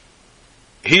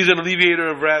 He's an alleviator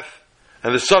of wrath,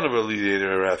 and the son of an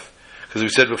alleviator of wrath. Because we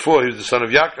said before, he was the son of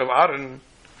Yaakov, Aaron,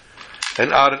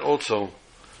 and Aaron also,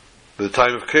 by the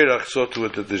time of Kerach, saw to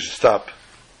it that they should stop.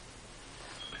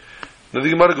 Now the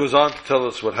Gemara goes on to tell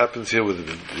us what happens here with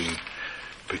the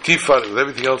Petifar, with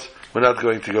everything else. We're not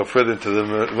going to go further into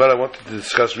them. What I wanted to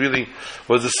discuss really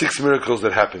was the 6 miracles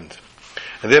that happened.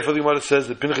 And therefore the Gemara says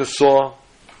that Pinchas saw,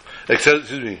 if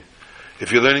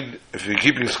you're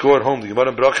keeping score at home, the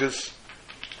Gemara Brachas,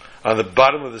 on the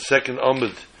bottom of the second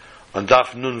Amud, on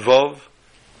Daf Nun Vav,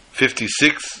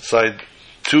 56, side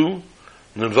 2,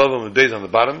 Nun Vav Amud Beis on the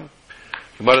bottom,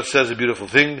 the Gemara says a beautiful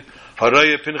thing,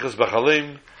 Haraya Pinchas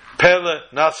B'Chalem, Pele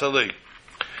Nasalei.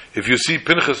 If you see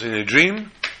Pinchas in a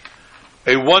dream,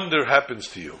 a wonder happens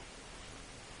to you.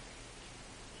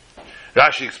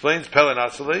 Rashi explains, Pele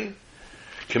Nasalei,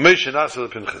 Kemesh Nasal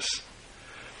Pinchas.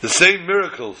 The same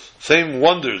miracles, same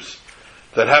wonders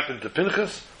that happened to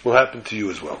Pinchas will happen to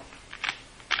you as well.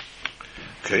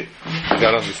 Okay? You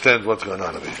gotta understand what's going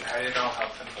on over here. How do you know how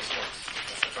Pinchas works?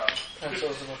 That's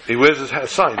the problem. He wears his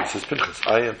sign, it says Pinchas.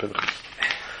 I am Pinchas.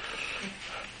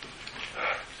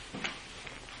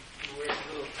 He wears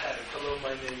a little tag. Hello, my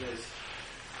name is.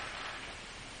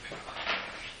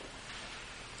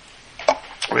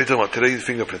 What are you talking about? Today's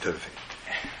fingerprint, everything.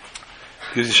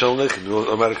 Gives you Shalom Aleichem. It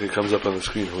automatically comes up on the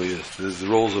screen who he is. There's the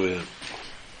rolls over here.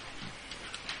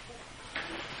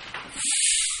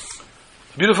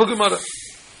 Beautiful Gemara.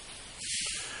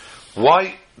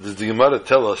 Why does the Gemara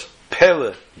tell us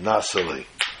Pele Nasale?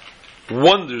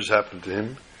 Wonders happened to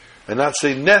him, and not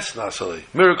say Nes Nasale?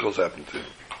 Miracles happened to him.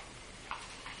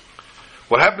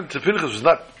 What happened to Pinchas was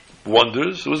not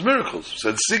wonders, it was miracles. It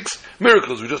said 6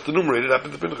 miracles we just enumerated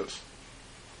happened to Pinchas.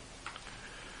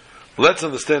 Let's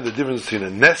understand the difference between a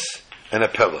Nes and a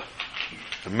Pele.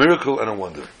 A miracle and a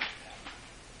wonder.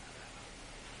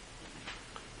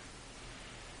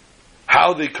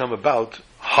 How they come about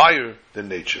higher than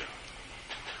nature.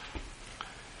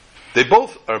 They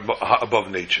both are above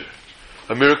nature.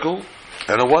 A miracle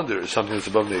and a wonder is something that's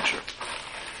above nature.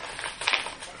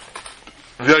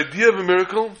 The idea of a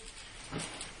miracle,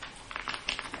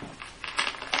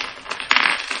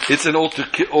 it's an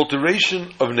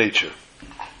alteration of nature.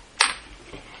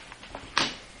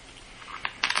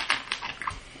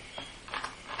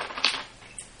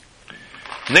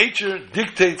 Nature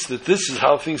dictates that this is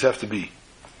how things have to be.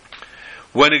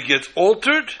 When it gets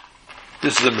altered,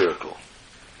 this is a miracle.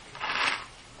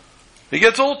 It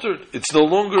gets altered. It's no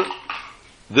longer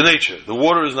the nature. The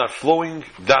water is not flowing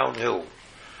downhill.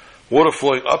 Water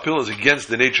flowing uphill is against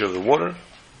the nature of the water.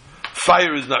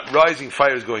 Fire is not rising,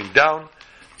 fire is going down.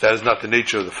 That is not the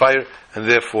nature of the fire, and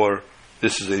therefore,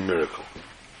 this is a miracle.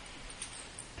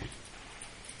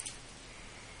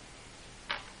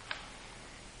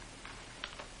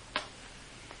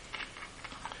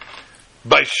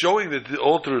 By showing that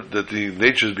the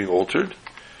nature is being altered,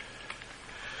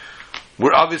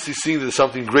 we're obviously seeing that there's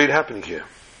something great happening here.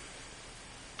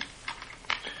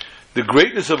 The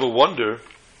greatness of a wonder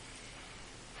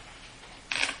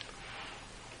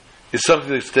is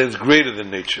something that stands greater than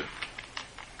nature.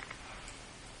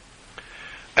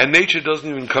 And nature doesn't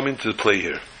even come into play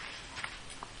here.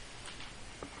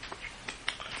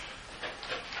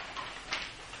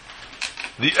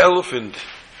 The elephant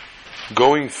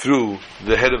going through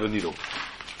the head of a needle,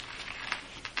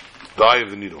 the eye of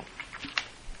the needle.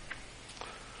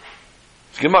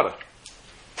 It's Gemara.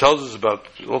 Tells us about,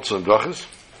 also in Brachas.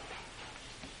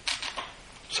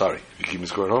 Sorry, if you keep me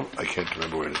score at home, I can't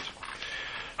remember where it is.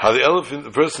 How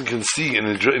the person can see in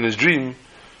his dream,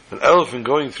 an elephant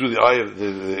going through the eye of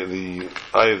the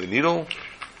eye of the needle.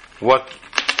 And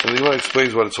the Gemara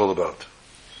explains what it's all about.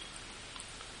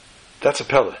 That's a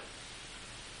Pele.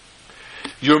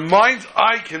 Your mind's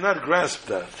eye cannot grasp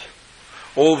that.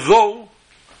 Although,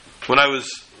 when I was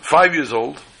 5 years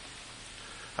old,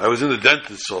 I was in the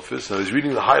dentist's office and I was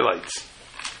reading the highlights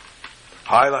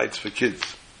for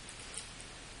kids.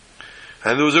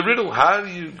 And there was a riddle, how do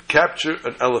you capture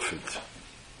an elephant?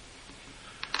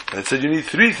 And it said you need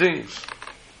 3 things.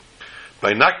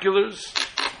 Binoculars,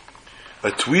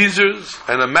 a tweezers,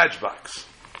 and a matchbox.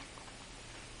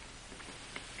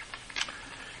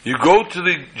 You go to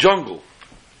the jungle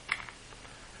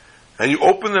and you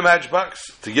open the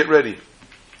matchbox to get ready.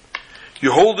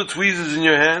 You hold the tweezers in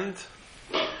your hand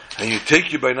and you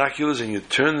take your binoculars and you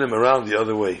turn them around the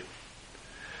other way.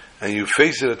 And you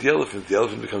face it at the elephant. The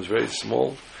elephant becomes very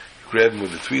small. You grab him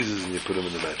with the tweezers and you put him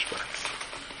in the matchbox.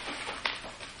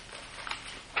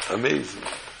 Amazing.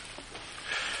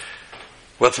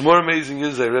 What's more amazing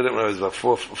is, I read it when I was about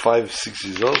 4, 5, 6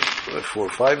 years old, 4 or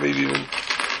 5 maybe even,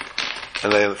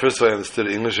 and first of all I understood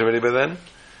English already by then,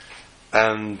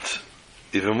 and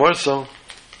even more so,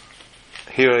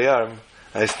 here I am,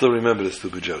 I still remember the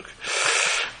stupid joke.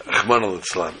 Rahman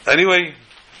al-Islam. Anyway,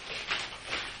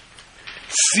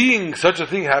 seeing such a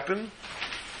thing happen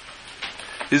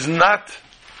is not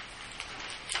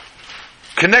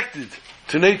connected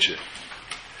to nature.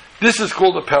 This is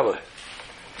called a pella.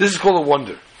 This is called a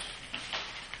wonder.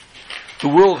 The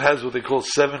world has what they call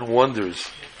 7 wonders.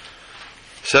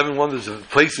 7 wonders of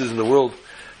places in the world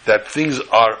that things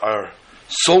are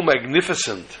so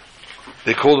magnificent,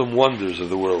 they call them wonders of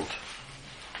the world.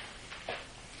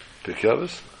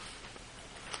 Pirkei.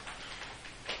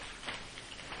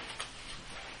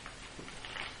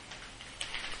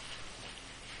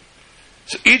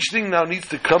 So each thing now needs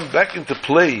to come back into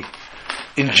play.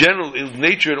 In general, in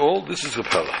nature at all, this is a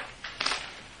pella.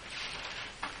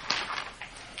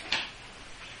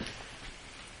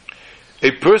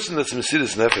 A person that's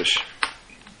Mesiras Nefesh,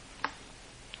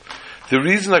 the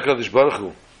reason HaKadosh Baruch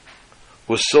Hu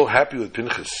was so happy with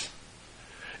Pinchas,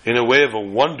 in a way of a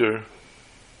wonder,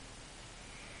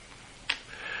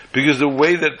 because the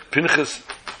way that Pinchas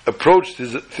approached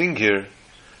his thing here,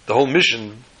 the whole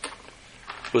mission,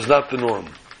 was not the norm.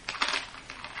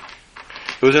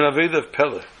 It was an Aveda of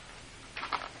Pella.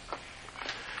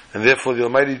 And therefore the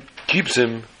Almighty keeps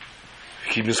him,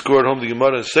 keeping score at home, the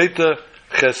Gemara and Seita,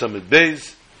 Ches Amid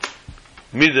Beis,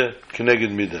 Mida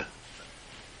Keneged Mida.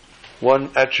 One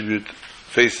attribute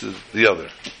faces the other.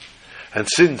 And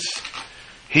since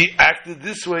he acted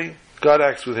this way, God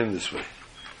acts with him this way.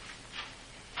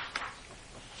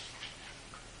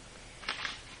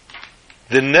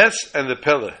 The Nes and the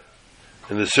Pella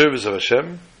in the service of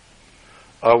Hashem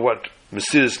are what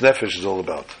Mesiras Nefesh is all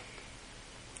about.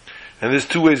 And there's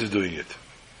 2 ways of doing it.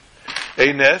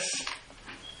 A Nes,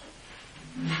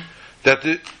 that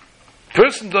the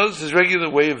person does his regular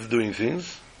way of doing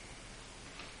things.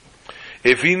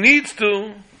 If he needs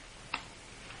to,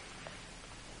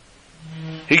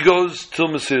 he goes till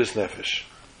Mesiras Nefesh.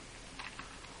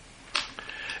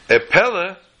 A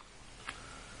Pella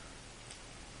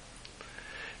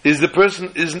is the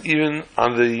person isn't even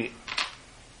on the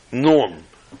norm.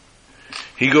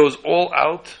 He goes all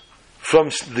out from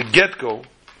the get-go,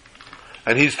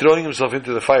 and he's throwing himself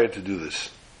into the fire to do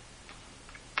this.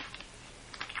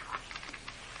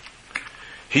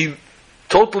 He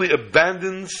totally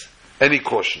abandons any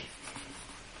caution.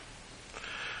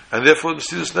 And therefore, the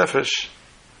Mesiras Nefesh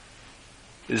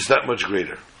is that much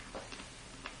greater.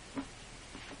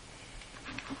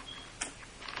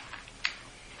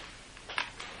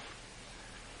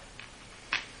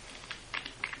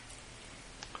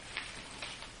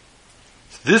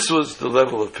 This was the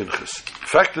level of Pinchas. The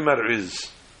fact of the matter is,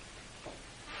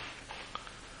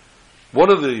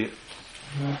 one of the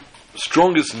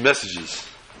strongest messages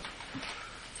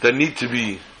that need to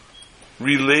be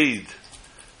relayed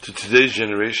to today's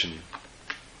generation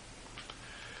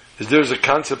is there's a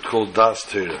concept called Das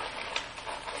Torah.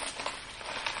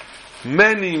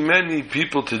 Many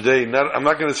people today, I'm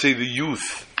not going to say the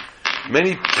youth,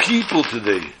 many people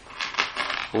today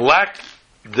lack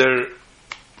their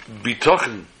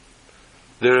bitochen,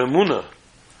 their emunah.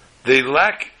 They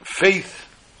lack faith.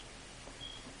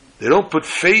 They don't put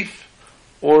faith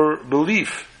or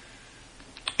belief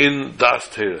in Das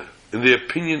Torah, in the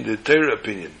opinion, the Torah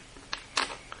opinion.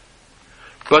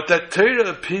 But that Torah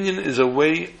opinion is a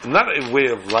way, not a way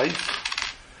of life.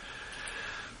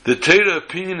 The Torah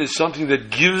opinion is something that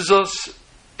gives us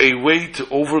a way to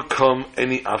overcome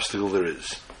any obstacle there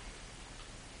is.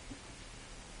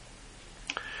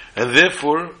 And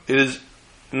therefore, it is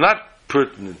not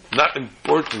pertinent, not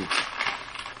important,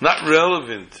 not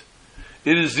relevant.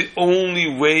 It is the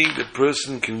only way the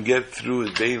person can get through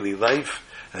a daily life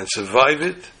and survive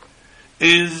it,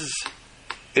 is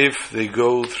if they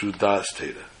go through Das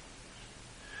Torah.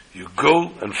 You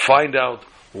go and find out,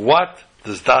 what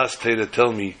does Das Torah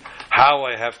tell me how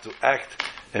I have to act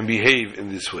and behave in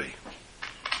this way.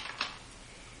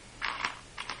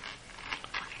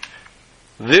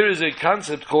 There is a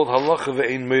concept called halacha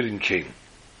ve'ein meirin kein.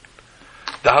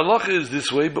 The halacha is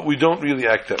this way, but we don't really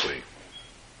act that way.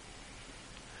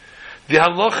 The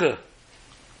halacha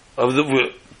of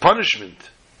the punishment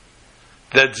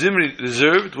that Zimri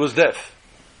deserved was death.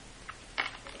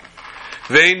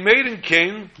 Vein Maiden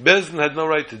Cain, Bezdin had no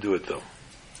right to do it though.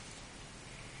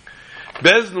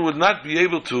 Bezdin would not be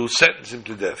able to sentence him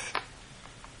to death.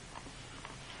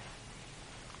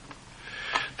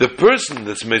 The person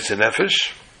that's Meisei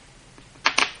Nefesh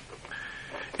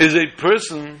is a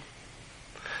person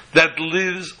that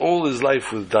lives all his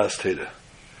life with Das Teda.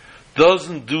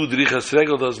 Doesn't do Drichas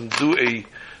Regel, doesn't do a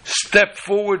step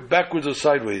forward, backwards or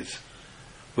sideways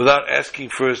without asking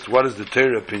first, what is the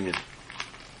Torah opinion?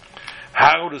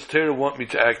 How does Torah want me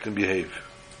to act and behave?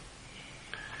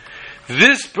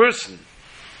 This person,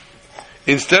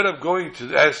 instead of going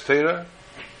to ask Torah,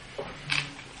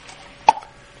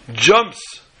 jumps,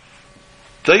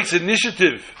 takes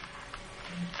initiative,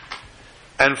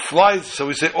 and flies, so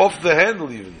we say, off the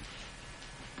handle even.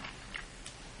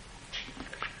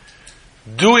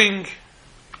 Doing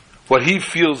what he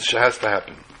feels has to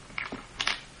happen.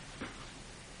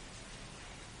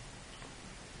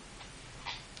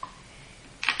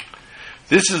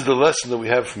 This is the lesson that we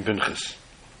have from Pinchas.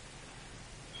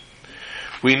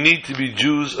 We need to be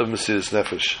Jews of Mesiras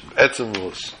Nefesh, Etzem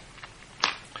V'Los.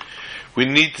 We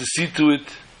need to see to it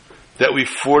that we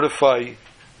fortify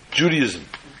Judaism.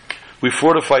 We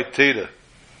fortify Teda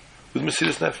with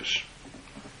Mesiras Nefesh.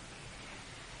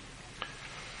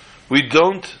 We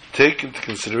don't take into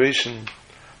consideration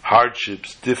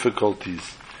hardships,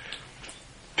 difficulties,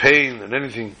 pain, and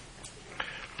anything.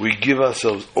 We give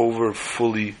ourselves over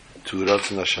fully to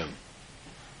Ratzon Hashem.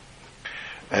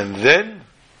 And then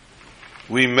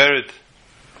we merit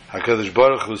HaKadosh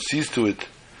Baruch Hu sees to it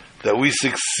that we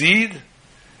succeed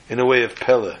in a way of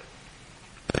Pele,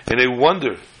 in a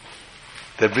wonder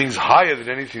that brings higher than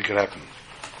anything could happen.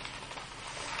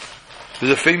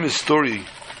 There's a famous story,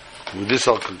 with this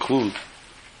I'll conclude,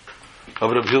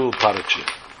 of Rav Hillel Parache.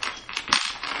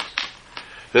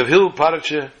 Rav Hillel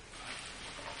Parache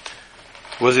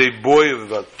was a boy of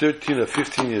about 13 or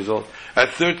 15 years old. At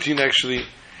 13, actually,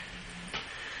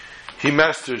 he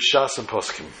mastered Shas and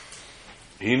Poskim.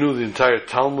 He knew the entire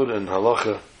Talmud and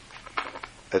Halacha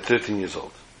at 13 years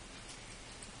old.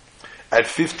 At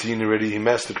 15 already, he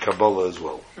mastered Kabbalah as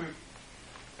well.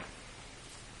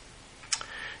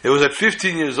 It was at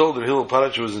 15 years old that Hillel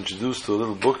Parache was introduced to a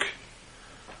little book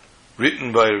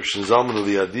written by Rav Zalman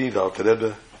Eliadi, the Alter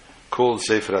Rebbe, called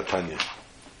Sefer HaTanya.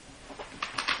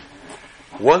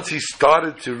 Once he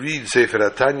started to read Sefer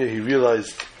HaTanya, he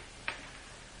realized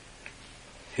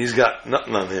he's got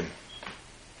nothing on him.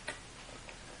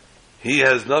 He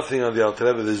has nothing on the Alter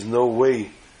Rebbe. There's no way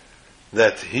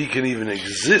that he can even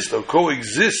exist or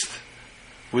coexist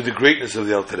with the greatness of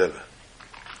the Alter Rebbe.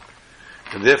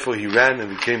 And therefore he ran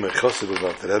and became a chassid of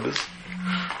Alter Rebbe's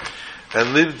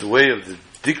and lived the way of the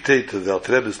dictate of the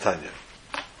Alter Rebbe's Tanya.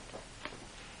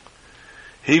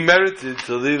 He merited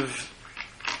to live,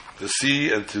 to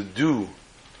see and to do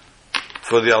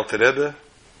for the Alter Rebbe,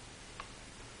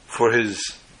 for his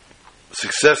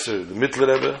successor, the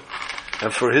Mittler Rebbe,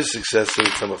 and for his successor,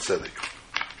 Tzemach Tzedek.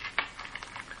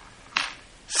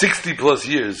 60 plus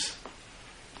years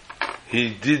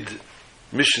he did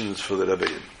missions for the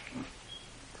Rebbeim.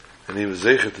 And he was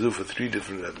zeicher to do for 3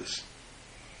 different Rebbes.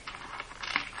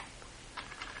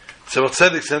 Tzemach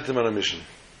Tzedek sent him on a mission.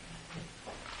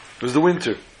 It was the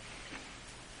winter.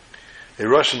 A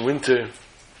Russian winter.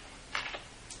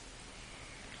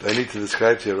 Do I need to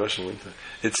describe to you a Russian winter?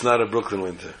 It's not a Brooklyn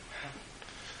winter.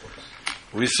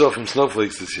 We saw from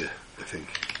snowflakes this year, I think.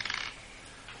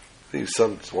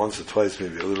 Some once or twice,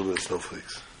 maybe a little bit of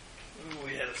snowflakes.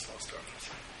 We had a snowstorm.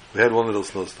 We had one little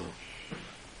snowstorm.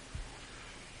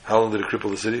 How long did it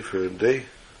cripple the city? For a day?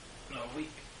 No, a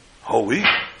week. Whole week?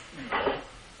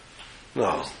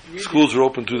 No. Schools were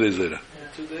open 2 days later. Yeah,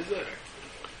 2 days later.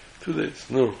 2 days?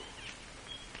 No.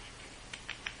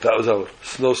 That was our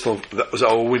snowstorm. That was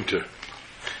our winter.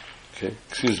 Okay?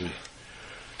 Excuse me.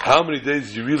 How many days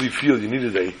did you really feel you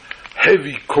needed a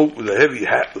heavy coat with a heavy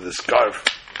hat with a scarf?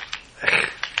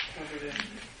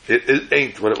 It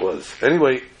ain't what it was.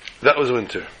 Anyway, that was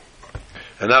winter.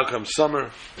 And now comes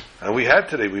summer. And we had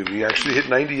today. We actually hit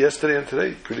 90 yesterday and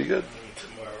today. Pretty good.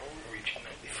 Tomorrow we're reaching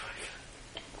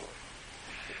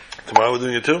 95. Tomorrow we're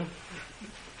doing it too?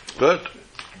 Good.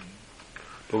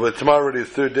 But tomorrow already is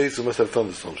 3rd day, so we must have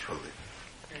thunderstorms probably.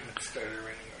 It started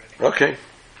raining already. Okay.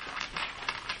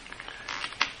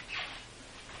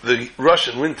 The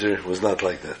Russian winter was not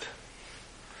like that.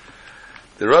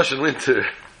 The Russian winter,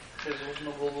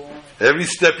 every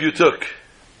step you took,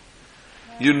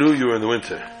 you knew you were in the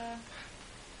winter.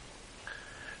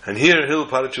 And here Hillel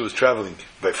Parache was traveling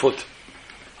by foot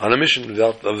on a mission of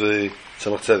the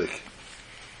Tzemach Tzedek.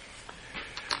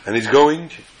 And he's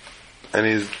going, and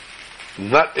he's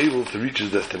not able to reach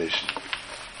his destination.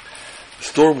 The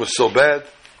storm was so bad,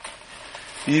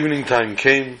 evening time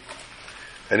came,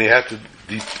 and he had to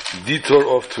detour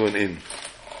off to an inn.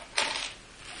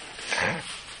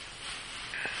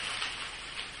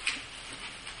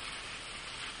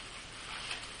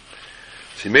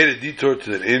 So he made a detour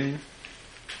to an inn.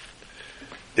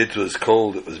 It was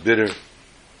cold, it was bitter.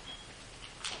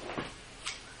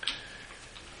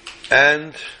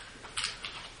 And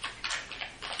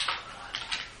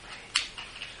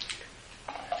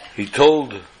he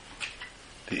told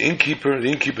the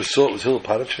innkeeper saw it was Hillel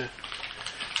Paracha.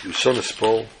 He was son of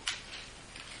Spol.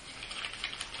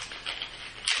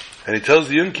 And he tells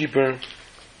the innkeeper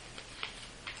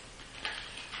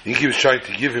is trying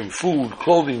to give him food,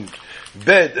 clothing,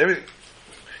 bed, everything.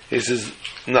 He says,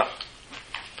 no.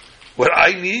 What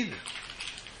I need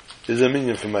is a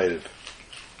minion for Ma'ariv.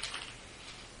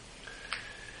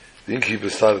 The innkeeper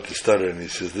started to stutter and he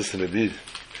says, listen, Abid,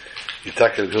 you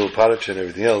talk about Hillel Paracha and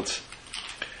everything else,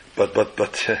 but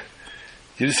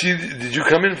you see, did you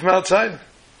come in from outside?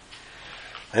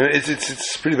 I mean,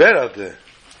 it's pretty bad out there.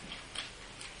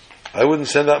 I wouldn't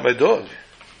send out my dog.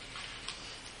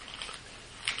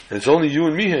 And it's only you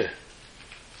and me here.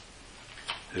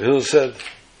 Hillel said,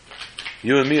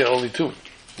 you and me are only 2.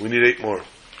 We need 8 more.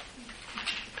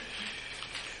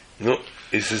 No,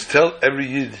 he says, tell every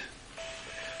Yid,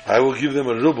 I will give them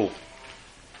a ruble.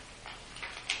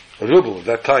 A ruble. At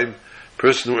that time,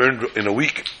 person who earned in a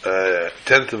week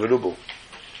 1/10 of a ruble.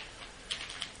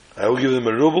 I will give them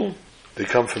a ruble. They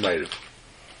come for Ma'ariv.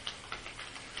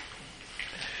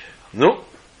 No.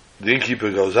 The innkeeper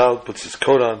goes out, puts his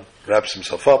coat on, wraps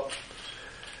himself up,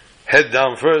 head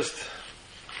down first,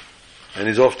 and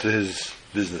he's off to his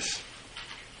business.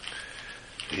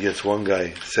 He gets one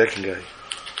guy, second guy.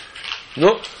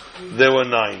 No, there were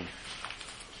 9.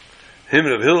 Him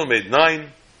and Reb Hillel made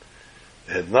 9.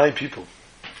 They had 9 people.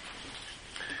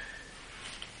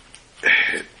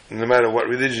 No matter what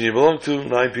religion you belong to,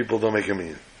 9 people don't make a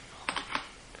minion.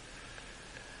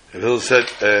 Reb Hillel said,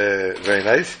 very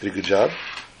nice, did a good job.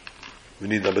 We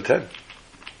need number 10.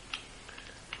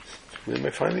 Where am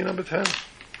I finding number 10?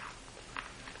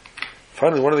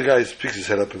 Finally, one of the guys picks his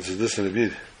head up and says, listen,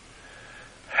 Abid,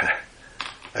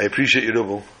 I appreciate your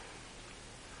ruble.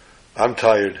 I'm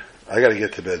tired. I got to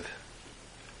get to bed.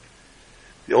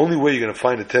 The only way you're going to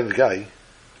find a 10th guy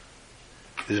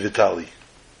is Vitali.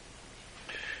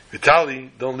 Vitali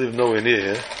don't live nowhere near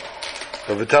here,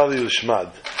 but Vitali was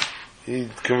Shmad. He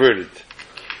converted.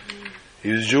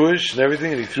 He was Jewish and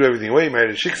everything, and he threw everything away. He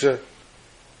married a shiksa.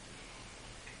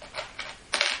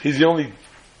 He's the only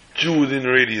Jew within the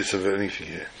radius of anything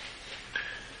here.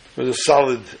 It was a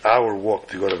solid hour walk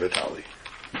to go to Vitali.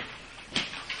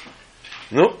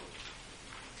 No.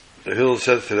 The Hillel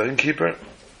says to the innkeeper,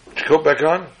 put your coat back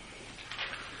on,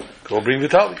 go bring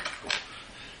Vitali.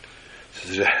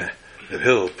 Says, the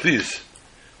Hillel, please,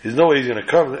 there's no way he's going to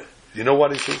come. You know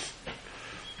what he says?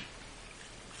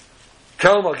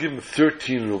 Tell him I'll give him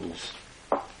 13 rubles.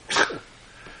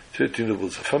 13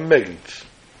 rubles for Megans.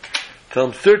 Tell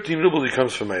him 13 rubles he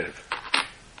comes from Ma'ariv.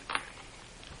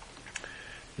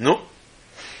 No.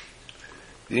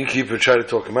 The innkeeper tried to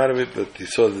talk him out of it, but he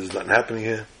saw there's nothing happening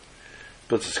here.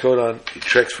 Puts his coat on, he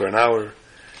treks for an hour,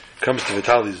 comes to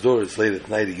Vitali's door, it's late at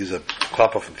night, he gives a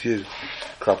clap off the tir,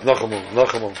 clap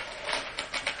Nachamon,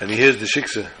 and he hears the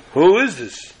shiksa, who is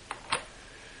this?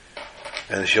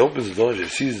 And she opens the door and she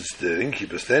sees the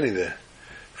innkeeper standing there,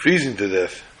 freezing to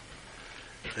death.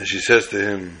 And she says to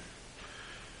him,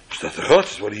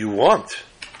 what do you want?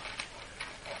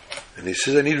 And he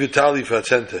says, I need Vitali for a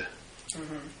center.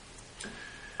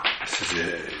 He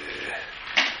says,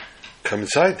 come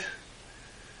inside.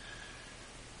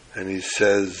 And he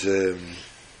says,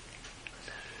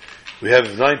 we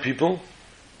have 9 people.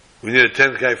 We need a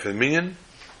 10th guy for the minyan.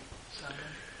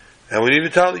 And we need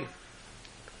Vitali.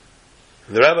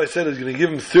 And the rabbi said he's going to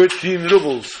give him 13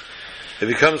 rubles if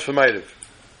he comes from Ma'ariv.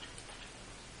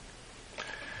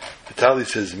 Vitali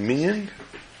says, minyan?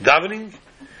 Davening?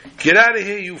 Get out of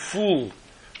here, you fool.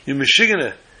 You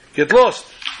Michiganer. Get lost.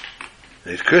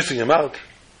 And he's cursing him out.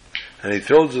 And he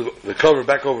throws the cover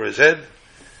back over his head.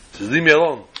 Says, leave me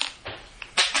alone.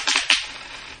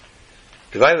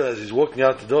 Divided as he's walking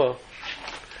out the door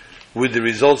with the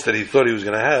results that he thought he was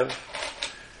going to have,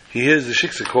 he hears the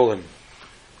shiksa call him.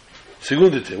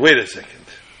 Segundite, wait a second.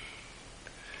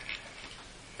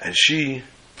 And she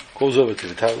goes over to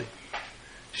Vitali.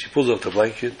 She pulls off the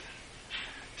blanket.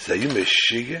 Says, are you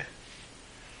Meshige?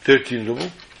 13 ruble?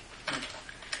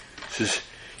 Says,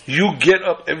 you get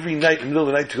up every night in the middle of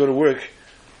the night to go to work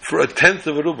for a 1/10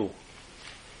 of a ruble.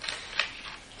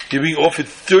 You're being offered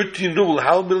 13 ruble.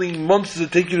 How many months does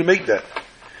it take you to make that?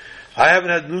 I haven't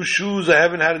had new shoes. I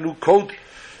haven't had a new coat.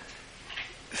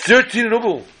 13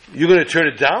 ruble. You're going to turn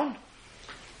it down?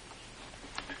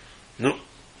 No.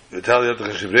 Vitaly had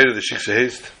the shiksa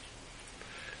haste.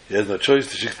 He has no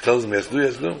choice. The shiksa tells him he has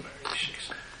to do.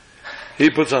 He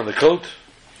puts on the coat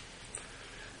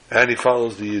and he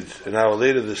follows the Yid. An hour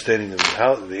later, they're standing in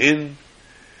the inn.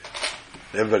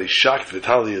 Everybody's shocked.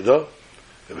 Vitaly Yado.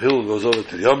 The Hillel goes over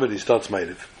to the Yomid. He starts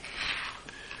Ma'ariv.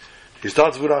 He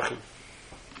starts Burachim.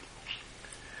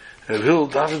 And Hillel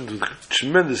davened with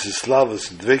tremendous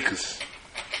Islavas and Dveikus.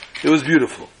 It was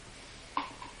beautiful.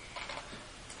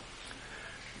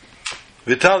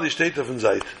 Vitaly steht auf dem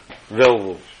Seite.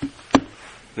 Velvo.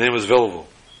 The name was Velvo.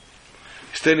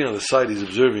 He's standing on the side, he's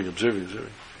observing.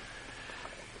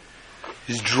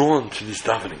 He's drawn to this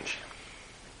davening.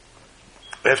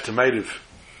 After Ma'ariv,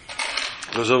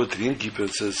 goes over to the innkeeper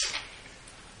and says,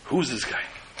 who's this guy?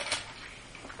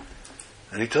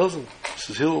 And he tells him, this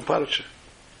is Hillel Paracha.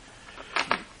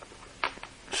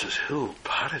 He says, Hillel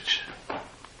Paracha?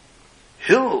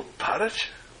 Hillel Paracha?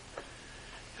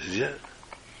 He says, yeah.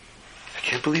 I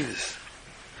can't believe this.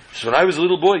 So when I was a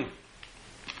little boy,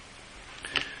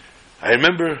 I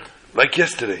remember, like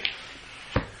yesterday,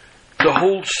 the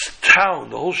whole town,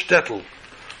 the whole shtetl,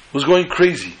 was going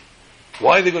crazy.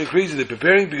 Why are they going crazy? They're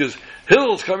preparing because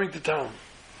Hillel's coming to town.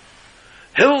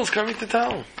 Hillel's coming to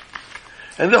town.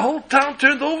 And the whole town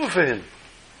turned over for him.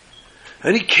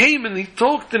 And he came and he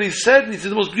talked and he said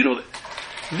the most beautiful,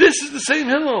 this is the same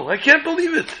Hillel. I can't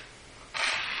believe it.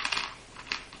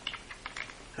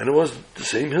 And it was the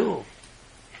same Hillel.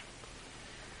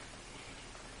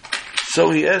 So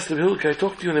he asked him, Hillel, can I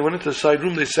talk to you? And they went into the side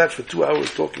room. They sat for 2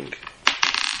 hours talking.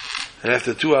 And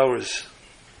after 2 hours,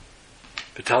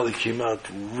 Vitaly came out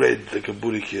red like a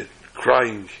burikit,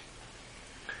 crying.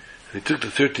 And he took the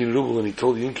 13 ruble and he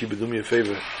told the innkeeper, do me a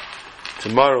favor.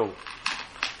 Tomorrow,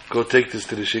 go take this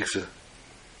to the shiksa.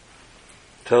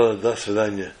 Tell her, das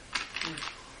Vedanya.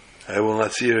 I will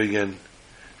not see her again.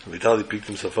 And Vitaly picked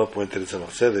himself up, went to the Tzemach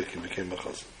Tzedek, and became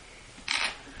Bachazan.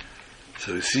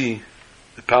 So we see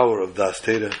the power of Das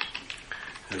Teda,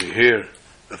 and we hear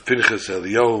of Pinchas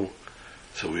Eliyahu.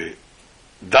 So we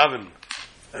daven,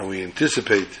 and we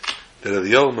anticipate that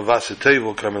Eliyahu Mavaseh Tov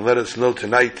will come and let us know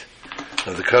tonight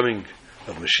of the coming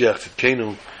of Mashiach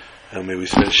Tzidkenu, and may we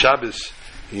spend Shabbos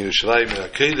in Yerushalayim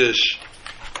and HaKodesh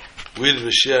with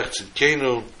Mashiach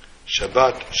Tzidkenu.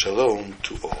 Shabbat Shalom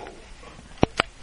to all.